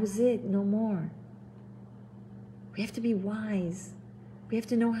 And that was it. No more. We have to be wise. We have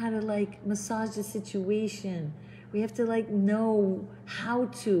to know how to massage the situation. We have to know how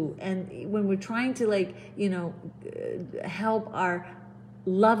to. And when we're trying to help our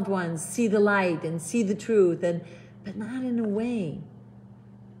loved ones see the light and see the truth, but not in a way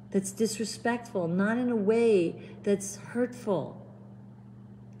that's disrespectful, not in a way that's hurtful,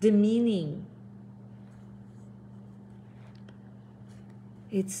 demeaning.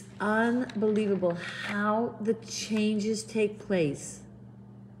 It's unbelievable how the changes take place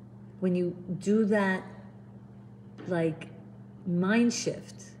when you do that mind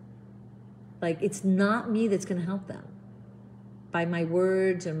shift. It's not me that's going to help them by my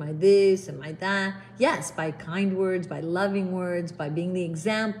words or my this and my that. Yes, by kind words, by loving words, by being the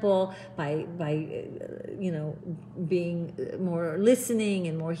example, by being more listening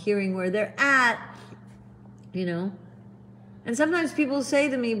and more hearing where they're at, And sometimes people say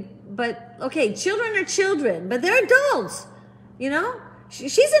to me, but okay, children are children, but they're adults,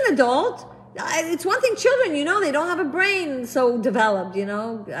 She's an adult. It's one thing, children, they don't have a brain so developed,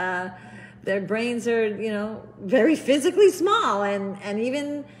 their brains are, very physically small. And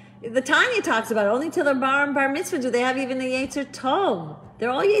even the Tanya talks about it, only till they're bar mitzvah do they have even the Yetzer Tov. They're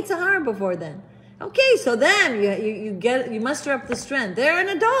all Yetzer Hara before then. Okay, so then you muster up the strength. They're an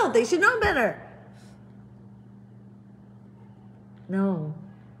adult. They should know better. No,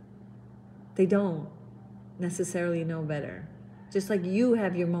 they don't necessarily know better. Just like you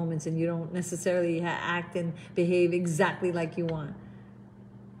have your moments and you don't necessarily act and behave exactly like you want.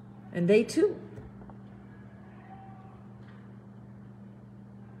 And they too.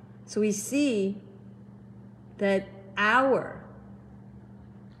 So we see that our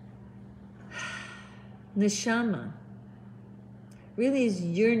neshama really is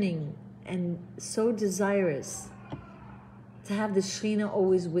yearning and so desirous to have the Shekhinah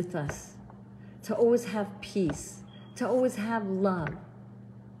always with us, to always have peace, to always have love.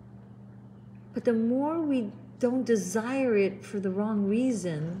 But the more we don't desire it for the wrong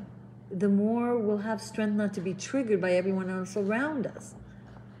reason, the more we'll have strength not to be triggered by everyone else around us.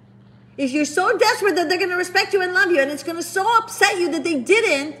 If you're so desperate that they're going to respect you and love you, and it's going to so upset you that they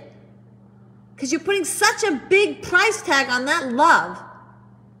didn't, because you're putting such a big price tag on that love,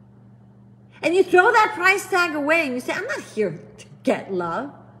 and you throw that price tag away and you say, I'm not here to get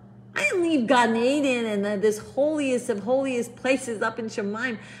love. I didn't leave Gan Eden and this holiest of holiest places up in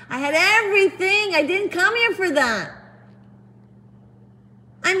Shemaim. I had everything. I didn't come here for that.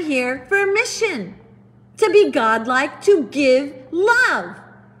 I'm here for a mission, to be godlike, to give love.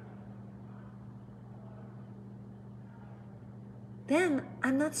 then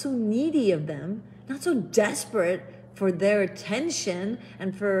I'm not so needy of them, not so desperate for their attention,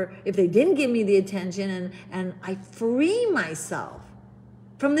 and for if they didn't give me the attention, and I free myself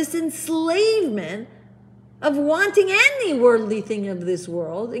from this enslavement of wanting any worldly thing of this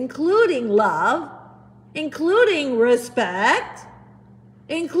world, including love, including respect,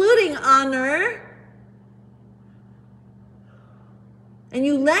 including honor. And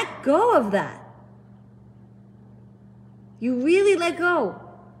you let go of that. You really let go.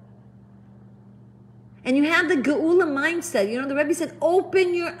 And you have the Geula mindset. You know, the Rebbe said,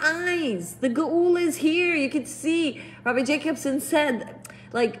 open your eyes. The Geula is here. You can see. Rabbi Jacobson said,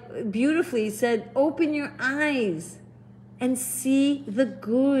 like, beautifully, he said, open your eyes and see the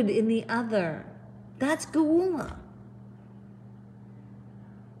good in the other. That's Geula.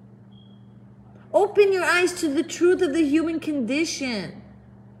 Open your eyes to the truth of the human condition.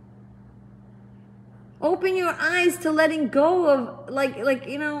 Open your eyes to letting go of, like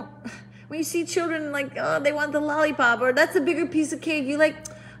you know, when you see children, like, oh, they want the lollipop, or that's a bigger piece of cake, you're like,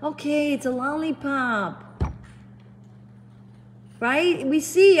 okay, it's a lollipop. Right? We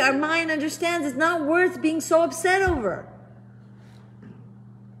see, our mind understands it's not worth being so upset over.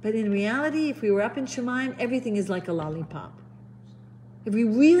 But in reality, if we were up in Shemaim, everything is like a lollipop. If we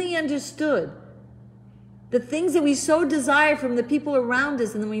really understood the things that we so desire from the people around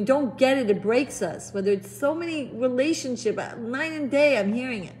us, and then when we don't get it, it breaks us. Whether it's so many relationships, night and day, I'm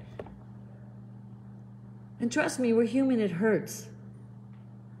hearing it. And trust me, we're human, it hurts.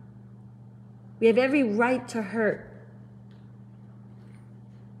 We have every right to hurt.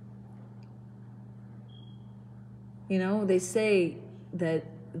 You know, they say that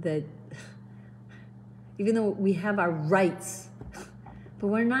even though we have our rights, but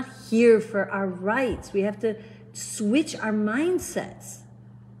we're not here for our rights. We have to switch our mindsets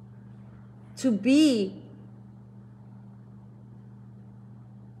to be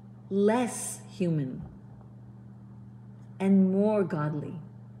less human and more godly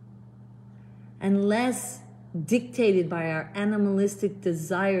and less dictated by our animalistic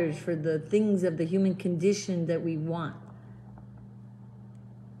desires for the things of the human condition that we want.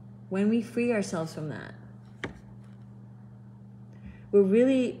 When we free ourselves from that, we're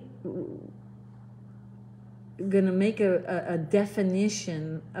really going to make a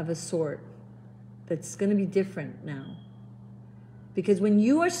definition of a sort that's going to be different now. Because when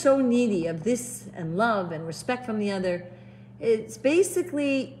you are so needy of this and love and respect from the other, it's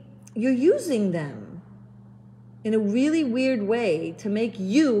basically you're using them in a really weird way to make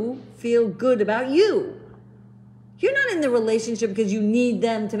you feel good about you. You're not in the relationship because you need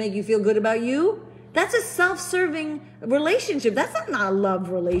them to make you feel good about you. That's a self-serving relationship. That's not a love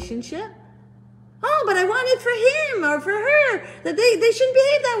relationship. Oh, but I want it for him or for her. That they shouldn't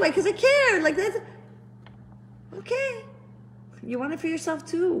behave that way because I care. Like that's okay. You want it for yourself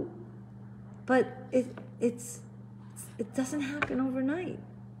too. But it doesn't happen overnight.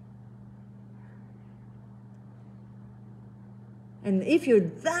 And if you're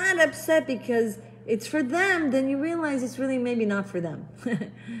that upset because it's for them, then you realize it's really maybe not for them.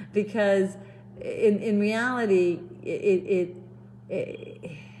 Because in reality,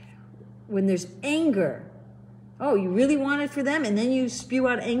 when there's anger, oh, you really want it for them, and then you spew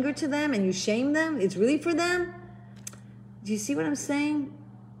out anger to them and you shame them, it's really for them? Do you see what I'm saying?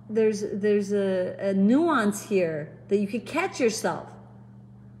 There's a nuance here that you could catch yourself.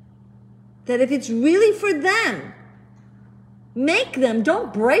 That if it's really for them, make them,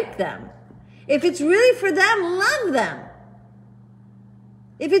 don't break them. If it's really for them, love them.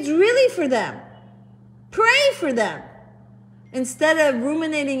 If it's really for them, pray for them. Instead of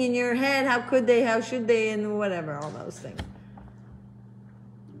ruminating in your head, how could they, how should they, and whatever, all those things.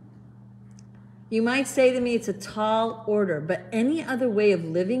 You might say to me, it's a tall order, but any other way of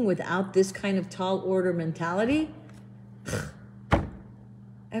living without this kind of tall order mentality,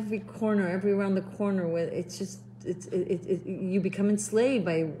 every corner, every around the corner, it's just, you become enslaved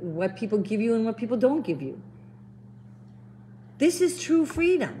by what people give you and what people don't give you. This is true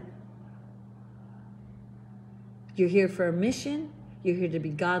freedom. You're here for a mission. You're here to be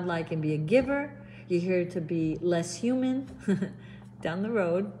godlike and be a giver. You're here to be less human down the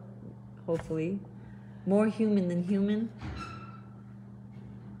road, hopefully. More human than human.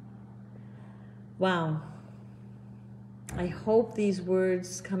 Wow. I hope these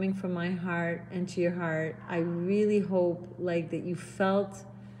words coming from my heart and to your heart, I really hope that you felt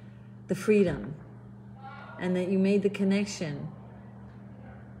the freedom and that you made the connection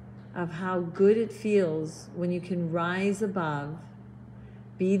of how good it feels when you can rise above,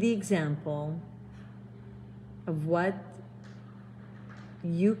 be the example of what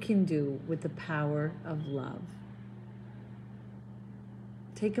you can do with the power of love.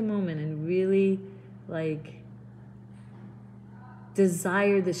 Take a moment and really like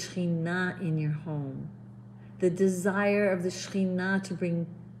desire the Shekhinah in your home. The desire of the Shekhinah to bring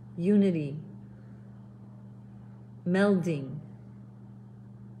unity, melding.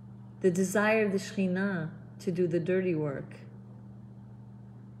 The desire of the Shekhinah to do the dirty work.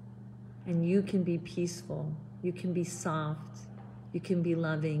 And you can be peaceful. You can be soft. You can be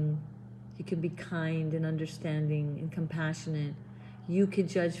loving. You can be kind and understanding and compassionate. You could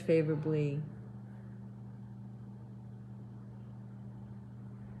judge favorably.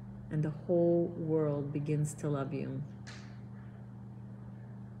 And the whole world begins to love you.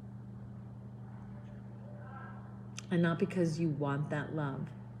 And not because you want that love,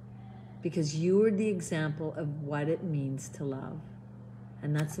 because you are the example of what it means to love.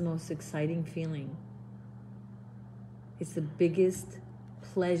 And that's the most exciting feeling. It's the biggest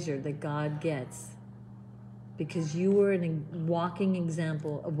pleasure that God gets, because you were a walking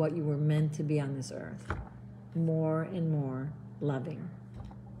example of what you were meant to be on this earth. More and more loving.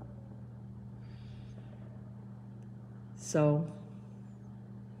 So,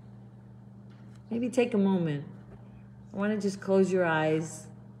 maybe take a moment. I want to just close your eyes.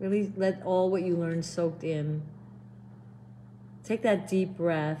 Really let all what you learned soak in. Take that deep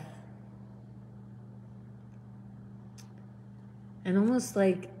breath. And almost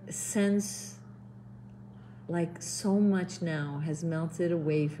like sense like so much now has melted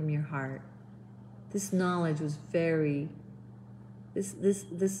away from your heart. This knowledge was very,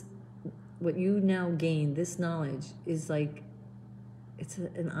 what you now gained, this knowledge is like, it's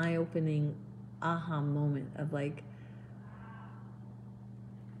an eye-opening aha moment of like,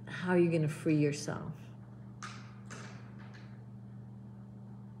 how you're going to free yourself.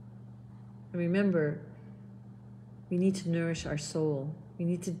 And remember, we need to nourish our soul. We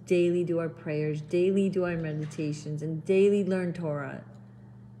need to daily do our prayers, daily do our meditations, and daily learn Torah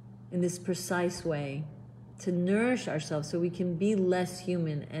in this precise way to nourish ourselves so we can be less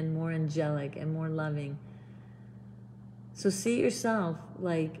human and more angelic and more loving. So see yourself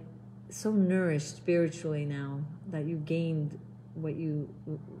like so nourished spiritually now that you gained what you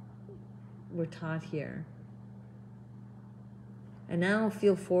were taught here. And now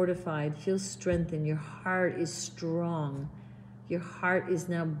feel fortified, feel strengthened. Your heart is strong. Your heart is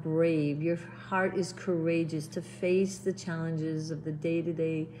now brave. Your heart is courageous to face the challenges of the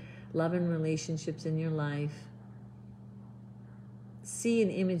day-to-day love and relationships in your life. See an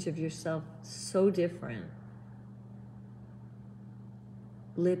image of yourself so different.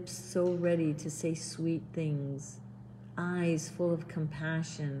 Lips so ready to say sweet things. Eyes full of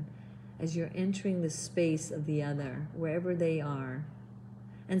compassion as you're entering the space of the other, wherever they are.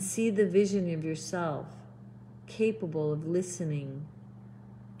 And see the vision of yourself, capable of listening,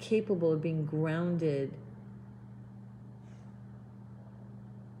 capable of being grounded,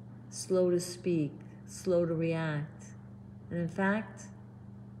 slow to speak, slow to react, and in fact,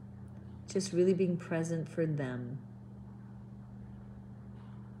 just really being present for them.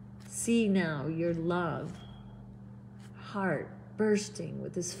 See now your love, heart bursting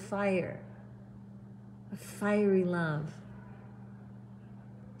with this fire, a fiery love,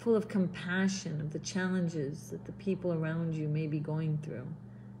 full of compassion of the challenges that the people around you may be going through.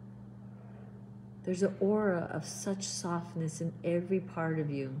 There's an aura of such softness in every part of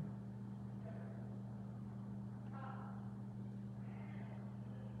you.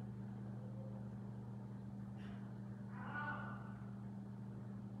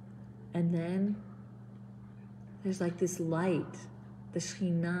 And then there's like this light. The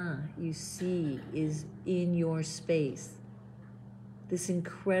Shekhinah you see is in your space. This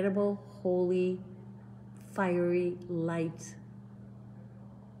incredible, holy, fiery light.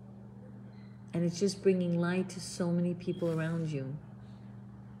 And it's just bringing light to so many people around you.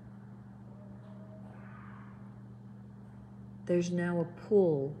 There's now a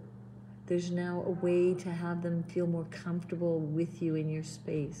pull. There's now a way to have them feel more comfortable with you in your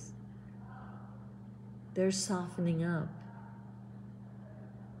space. They're softening up.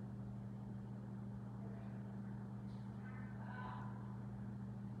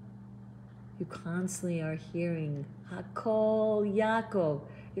 You constantly are hearing Hakol Yaakov.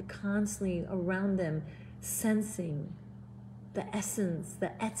 You're constantly around them, sensing the essence,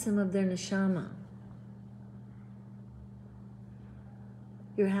 the etzem of their neshama.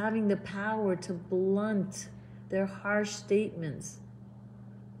 You're having the power to blunt their harsh statements.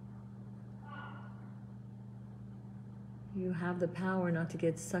 You have the power not to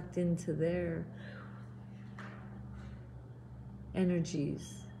get sucked into their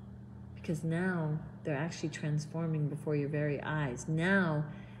energies, because now they're actually transforming before your very eyes. Now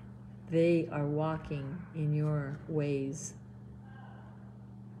they are walking in your ways.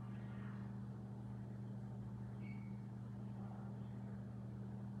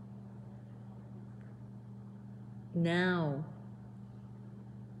 Now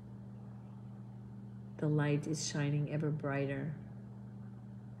the light is shining ever brighter.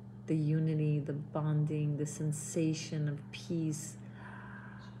 The unity, the bonding, the sensation of peace.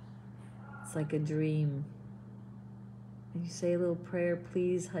 It's like a dream. And you say a little prayer,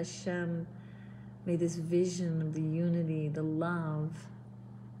 please, Hashem, may this vision of the unity, the love,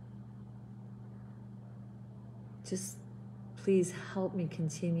 just please help me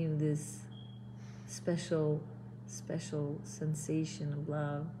continue this special sensation of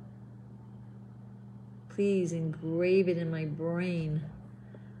love. Please engrave it in my brain.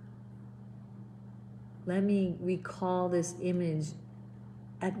 Let me recall this image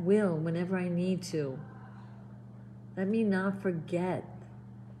at will whenever I need to. Let me not forget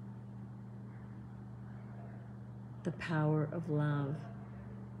the power of love.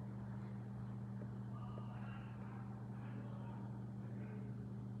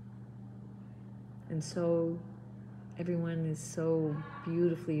 And so everyone is so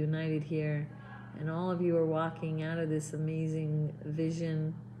beautifully united here, and all of you are walking out of this amazing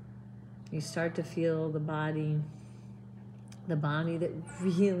vision. You start to feel the body that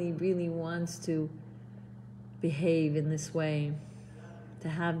really wants to behave in this way, to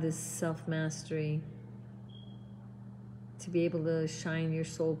have this self-mastery, to be able to shine your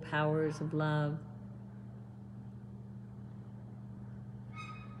soul powers of love.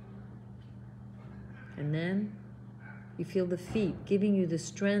 And then you feel the feet giving you the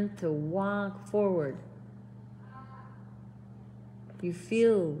strength to walk forward. You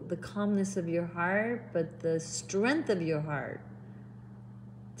feel the calmness of your heart, but the strength of your heart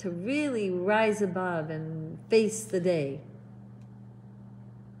to really rise above and face the day.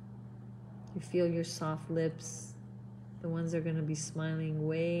 You feel your soft lips, the ones that are going to be smiling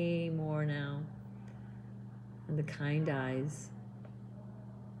way more now, and the kind eyes,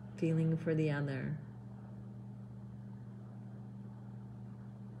 feeling for the other.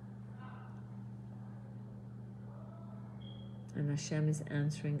 And Hashem is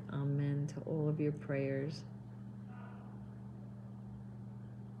answering Amen to all of your prayers.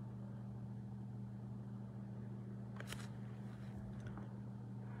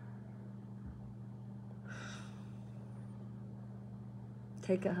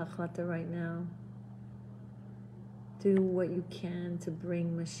 Take a hachlata right now. Do what you can to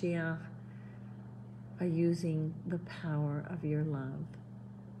bring Mashiach by using the power of your love.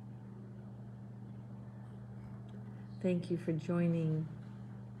 Thank you for joining.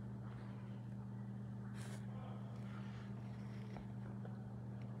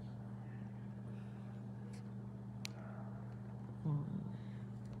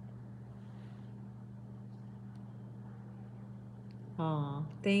 Oh,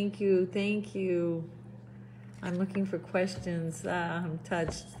 thank you, thank you. I'm looking for questions. I'm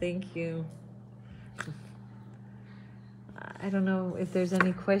touched. Thank you. I don't know if there's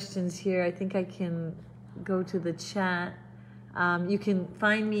any questions here. I think I can go to the chat. You can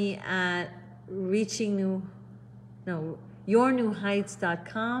find me at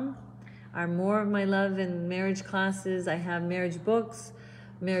yournewheights.com. Are more of my love and marriage classes. I have marriage books,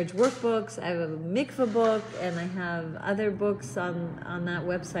 marriage workbooks. I have a mikvah book, and I have other books on that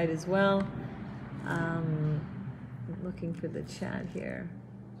website as well. I'm looking for the chat here.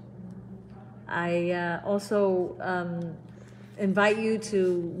 I also invite you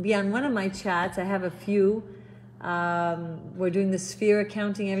to be on one of my chats. I have a few. We're doing the sphere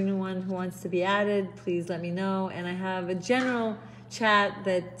accounting. Everyone who wants to be added, please let me know. And I have a general chat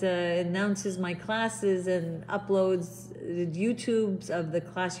that announces my classes and uploads the YouTubes of the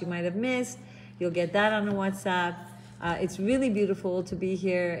class you might have missed. You'll get that on the WhatsApp. It's really beautiful to be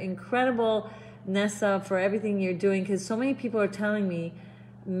here. Incredible, Nessa, for everything you're doing, because so many people are telling me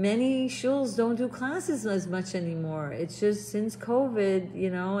many shuls don't do classes as much anymore. It's just since COVID, you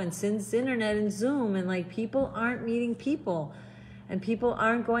know, and since internet and Zoom, and like people aren't meeting people and people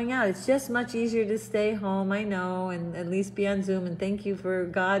aren't going out. It's just much easier to stay home, I know, and at least be on Zoom. And thank you for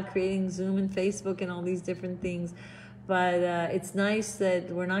God creating Zoom and Facebook and all these different things. But it's nice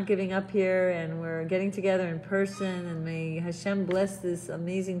that we're not giving up here and we're getting together in person, and may Hashem bless this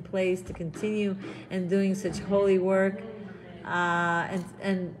amazing place to continue and doing such holy work. And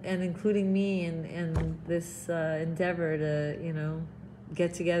including me in this endeavor to, you know,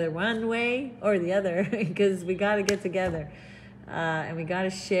 get together one way or the other, because we got to get together, and we got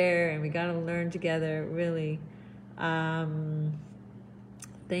to share, and we got to learn together, really.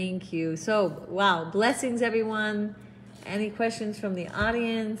 Thank you. So, wow, blessings, everyone. Any questions from the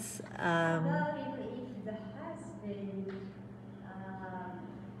audience? Well, if the husband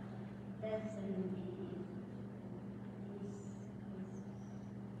doesn't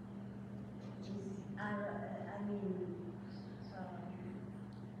I mean,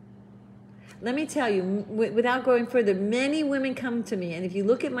 let me tell you, without going further, many women come to me, and if you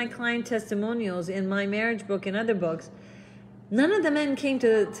look at my client testimonials in my marriage book and other books, none of the men came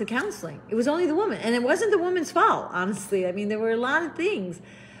to counseling. It was only the woman. And it wasn't the woman's fault, honestly. I mean, there were a lot of things.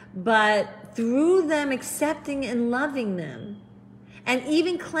 But through them accepting and loving them, and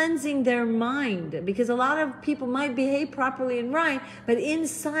even cleansing their mind, because a lot of people might behave properly and right, but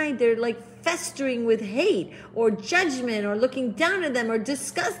inside they're like festering with hate or judgment or looking down at them or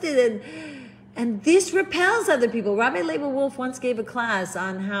disgusted. And this repels other people. Rabbi Leibel Wolf once gave a class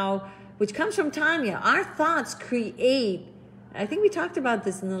on how, which comes from Tanya, our thoughts create, I think we talked about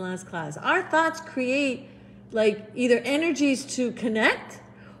this in the last class, our thoughts create like either energies to connect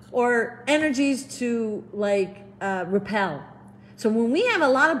or energies to like repel. So when we have a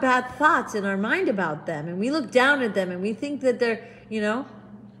lot of bad thoughts in our mind about them and we look down at them and we think that they're, you know,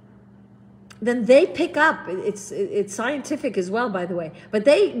 then they pick up, it's scientific as well, by the way, but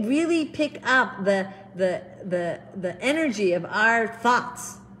they really pick up the energy of our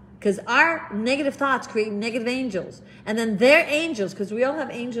thoughts, because our negative thoughts create negative angels, and then their angels, because we all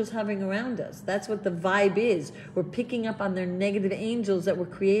have angels hovering around us. That's what the vibe is. We're picking up on their negative angels that were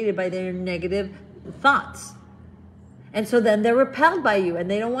created by their negative thoughts. And so then they're repelled by you,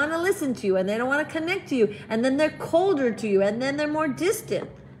 and they don't want to listen to you, and they don't want to connect to you, and then they're colder to you, and then they're more distant.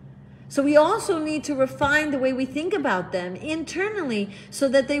 So we also need to refine the way we think about them internally so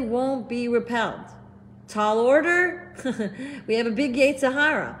that they won't be repelled. Tall order, we have a big Yetzer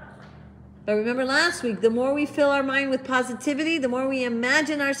Hara. But remember last week, the more we fill our mind with positivity, the more we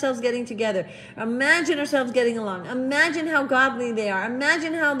imagine ourselves getting together, imagine ourselves getting along, imagine how godly they are,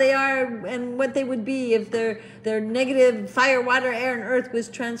 imagine how they are and what they would be if their negative fire, water, air, and earth was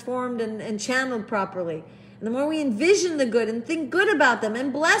transformed and channeled properly. And the more we envision the good and think good about them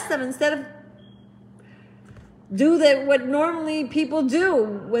and bless them instead of do what normally people do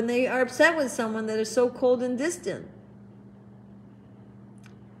when they are upset with someone that is so cold and distant.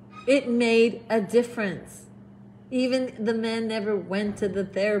 It made a difference. Even the men never went to the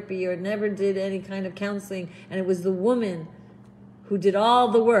therapy or never did any kind of counseling, and it was the woman who did all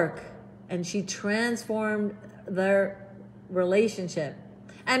the work, and she transformed their relationship.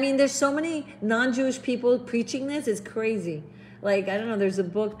 I mean, there's so many non-Jewish people preaching this, it's crazy. Like, I don't know, there's a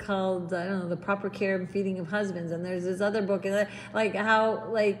book called, I don't know, The Proper Care and Feeding of Husbands, and there's this other book, like how,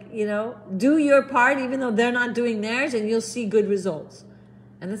 like, you know, do your part even though they're not doing theirs, and you'll see good results.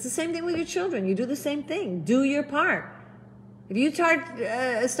 And it's the same thing with your children. You do the same thing. Do your part. If you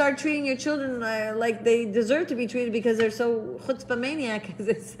start treating your children like they deserve to be treated because they're so chutzpah maniac, as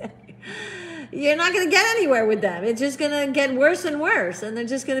they say, you're not going to get anywhere with them. It's just going to get worse and worse. And they're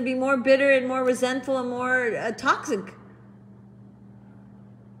just going to be more bitter and more resentful and more toxic.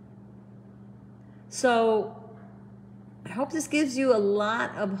 So I hope this gives you a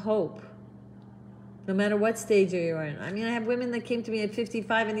lot of hope. No matter what stage you're in. I mean, I have women that came to me at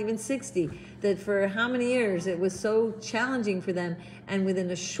 55 and even 60 that for how many years it was so challenging for them, and within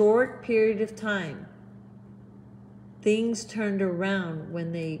a short period of time, things turned around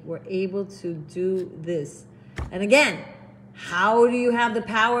when they were able to do this. And again, how do you have the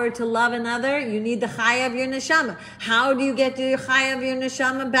power to love another? You need the chaya of your neshama. How do you get the chaya of your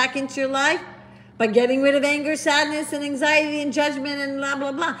neshama back into your life? By getting rid of anger, sadness, and anxiety, and judgment, and blah,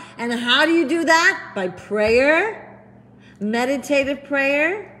 blah, blah. And how do you do that? By prayer, meditative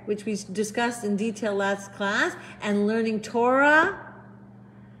prayer, which we discussed in detail last class, and learning Torah.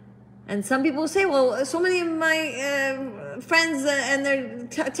 And some people say, well, so many of my friends, and they're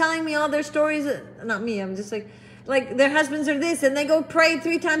telling me all their stories. Not me, I'm just like their husbands are this, and they go pray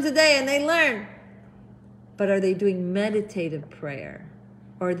 3 times a day, and they learn. But are they doing meditative prayer?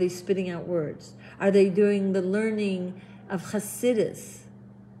 Or are they spitting out words? Are they doing the learning of Hasidus?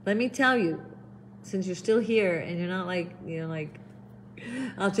 Let me tell you, since you're still here and you're not like, you know, like,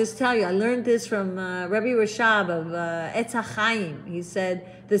 I'll just tell you, I learned this from Rabbi Rashab of Etz HaChaim. He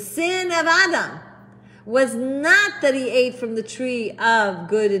said, the sin of Adam was not that he ate from the tree of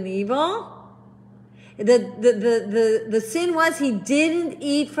good and evil. The sin was he didn't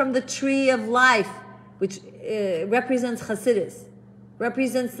eat from the tree of life, which represents Hasidus.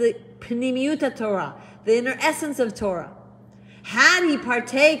 Represents the Pnimiuta Torah, the inner essence of Torah. Had he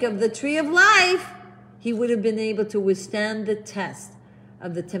partake of the tree of life, he would have been able to withstand the test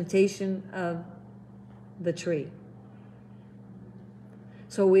of the temptation of the tree.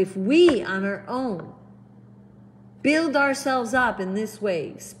 So if we, on our own, build ourselves up in this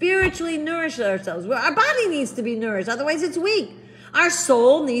way, spiritually nourish ourselves, well, our body needs to be nourished, otherwise it's weak. Our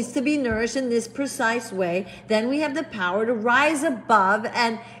soul needs to be nourished in this precise way. Then we have the power to rise above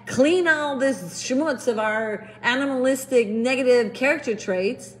and clean all this schmutz of our animalistic negative character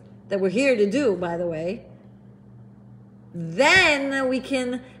traits that we're here to do, by the way, then we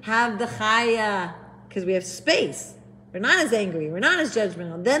can have the chaya, because we have space. We're not as angry. We're not as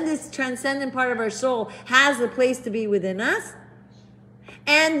judgmental. Then this transcendent part of our soul has a place to be within us.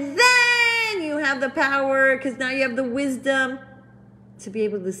 And then you have the power, because now you have the wisdom to be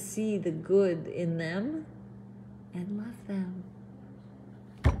able to see the good in them and love them.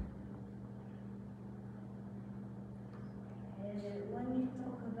 When you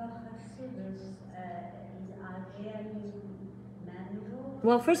talk about Hasidus, are they manual?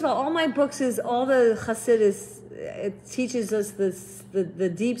 Well, first of all my books is all the Hasidus. It teaches us the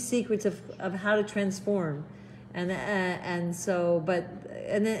deep secrets of how to transform, and so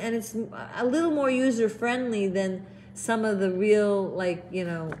it's a little more user friendly than some of the real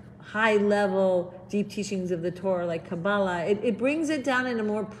high level deep teachings of the Torah like Kabbalah. It brings it down in a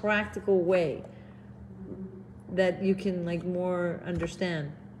more practical way that you can more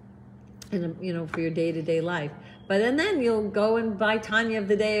understand, for your day-to-day life. And then you'll go and buy Tanya of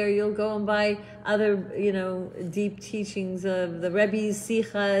the Day, or you'll go and buy other, deep teachings of the Rebbe's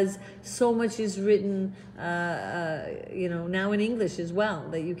Sichas. So much is written, now in English as well,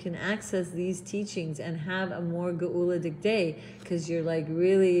 that you can access these teachings and have a more Geuladik day, because you're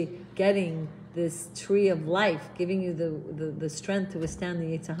really getting this tree of life, giving you the strength to withstand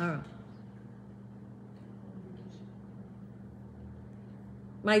the Yetzer Hara.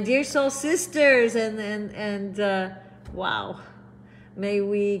 My dear soul sisters, and wow, may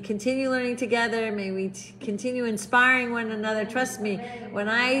we continue learning together. May we continue inspiring one another. Trust me, when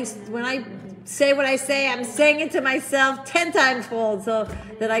I say what I say, I'm saying it to myself 10 times fold, so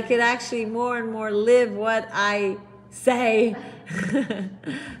that I could actually more and more live what I say.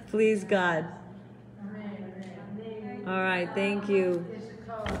 Please God. All right, thank you.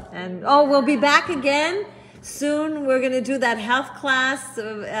 And we'll be back again soon. We're going to do that health class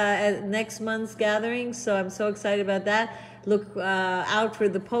at next month's gathering, so I'm so excited about that. Look out for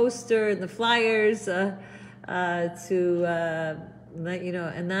the poster and the flyers to let you know.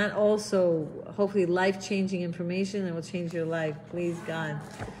 And that also, hopefully, life-changing information that will change your life. Please, God.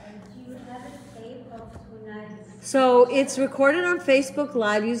 Do you have a tape of tonight's? So it's recorded on Facebook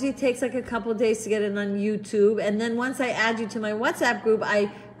Live. Usually it takes a couple of days to get it on YouTube. And then once I add you to my WhatsApp group,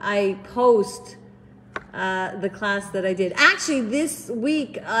 I post the class that I did. Actually, this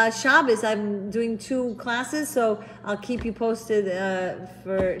week, Shabbos, I'm doing 2 classes, so I'll keep you posted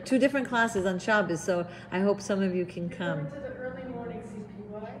for 2 different classes on Shabbos, so I hope some of you can come. To the early morning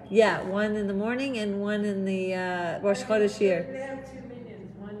CPY? Yeah, 1 in the morning and 1 in the Rosh Chodesh year. They have 2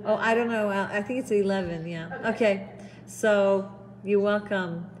 minions. Oh, I don't know. I think it's 11, yeah. Okay, so you're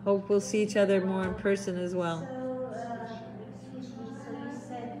welcome. Hope we'll see each other more in person as well. So you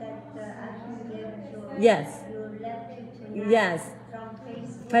said that after you left Yes. you left it tonight Yes. from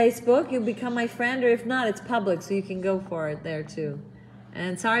Facebook. Facebook, you become my friend, or if not, it's public, so you can go for it there too.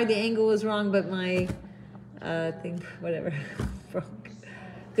 And sorry the angle was wrong, but my thing, whatever, broke.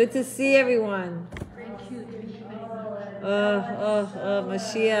 Good to see everyone. Oh,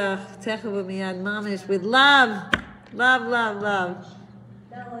 Mashiach, Techav Miyad Mamish, with love, love, love, love.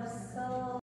 That was